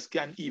leaders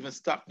can even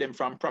stop them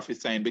from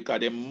prophesying because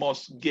they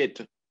must get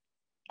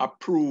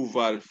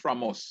approval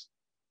from us.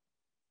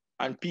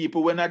 And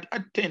people, when not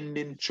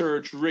attending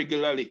church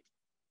regularly,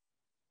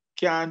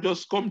 can't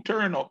just come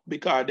turn up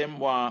because them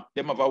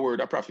have a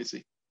word of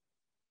prophecy.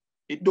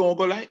 It don't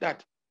go like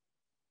that.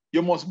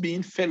 You must be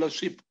in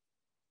fellowship.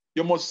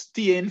 You must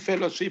stay in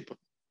fellowship.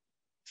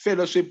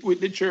 Fellowship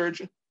with the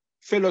church,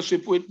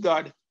 fellowship with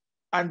God.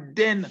 And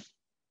then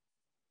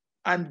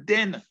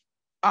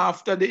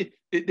after the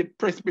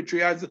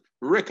presbytery has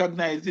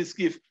recognized this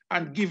gift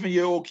and given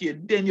you okay,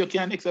 then you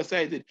can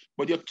exercise it.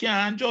 But you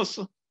can't just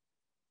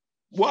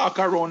walk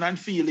around and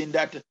feeling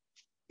that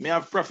may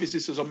have prophecy,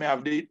 so may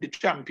have the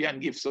champion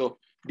gift, so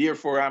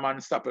therefore I'm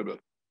unstoppable.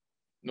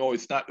 No,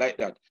 it's not like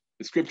that.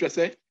 The scripture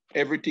says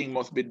everything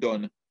must be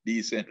done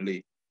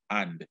decently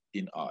and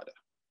in order.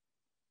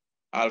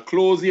 I'll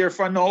close here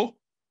for now,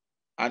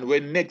 and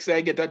when next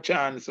I get a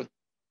chance,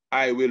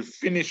 I will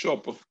finish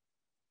up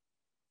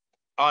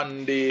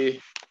on the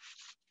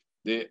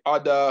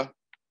other,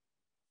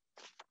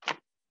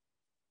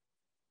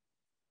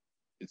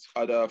 it's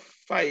other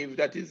 5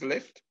 that is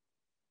left.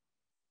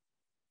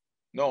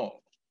 No,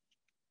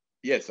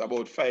 yes,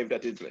 about 5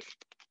 that is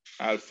left.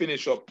 I'll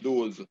finish up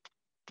those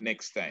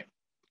next time.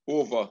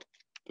 Over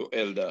to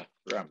Elder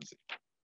Ramsey.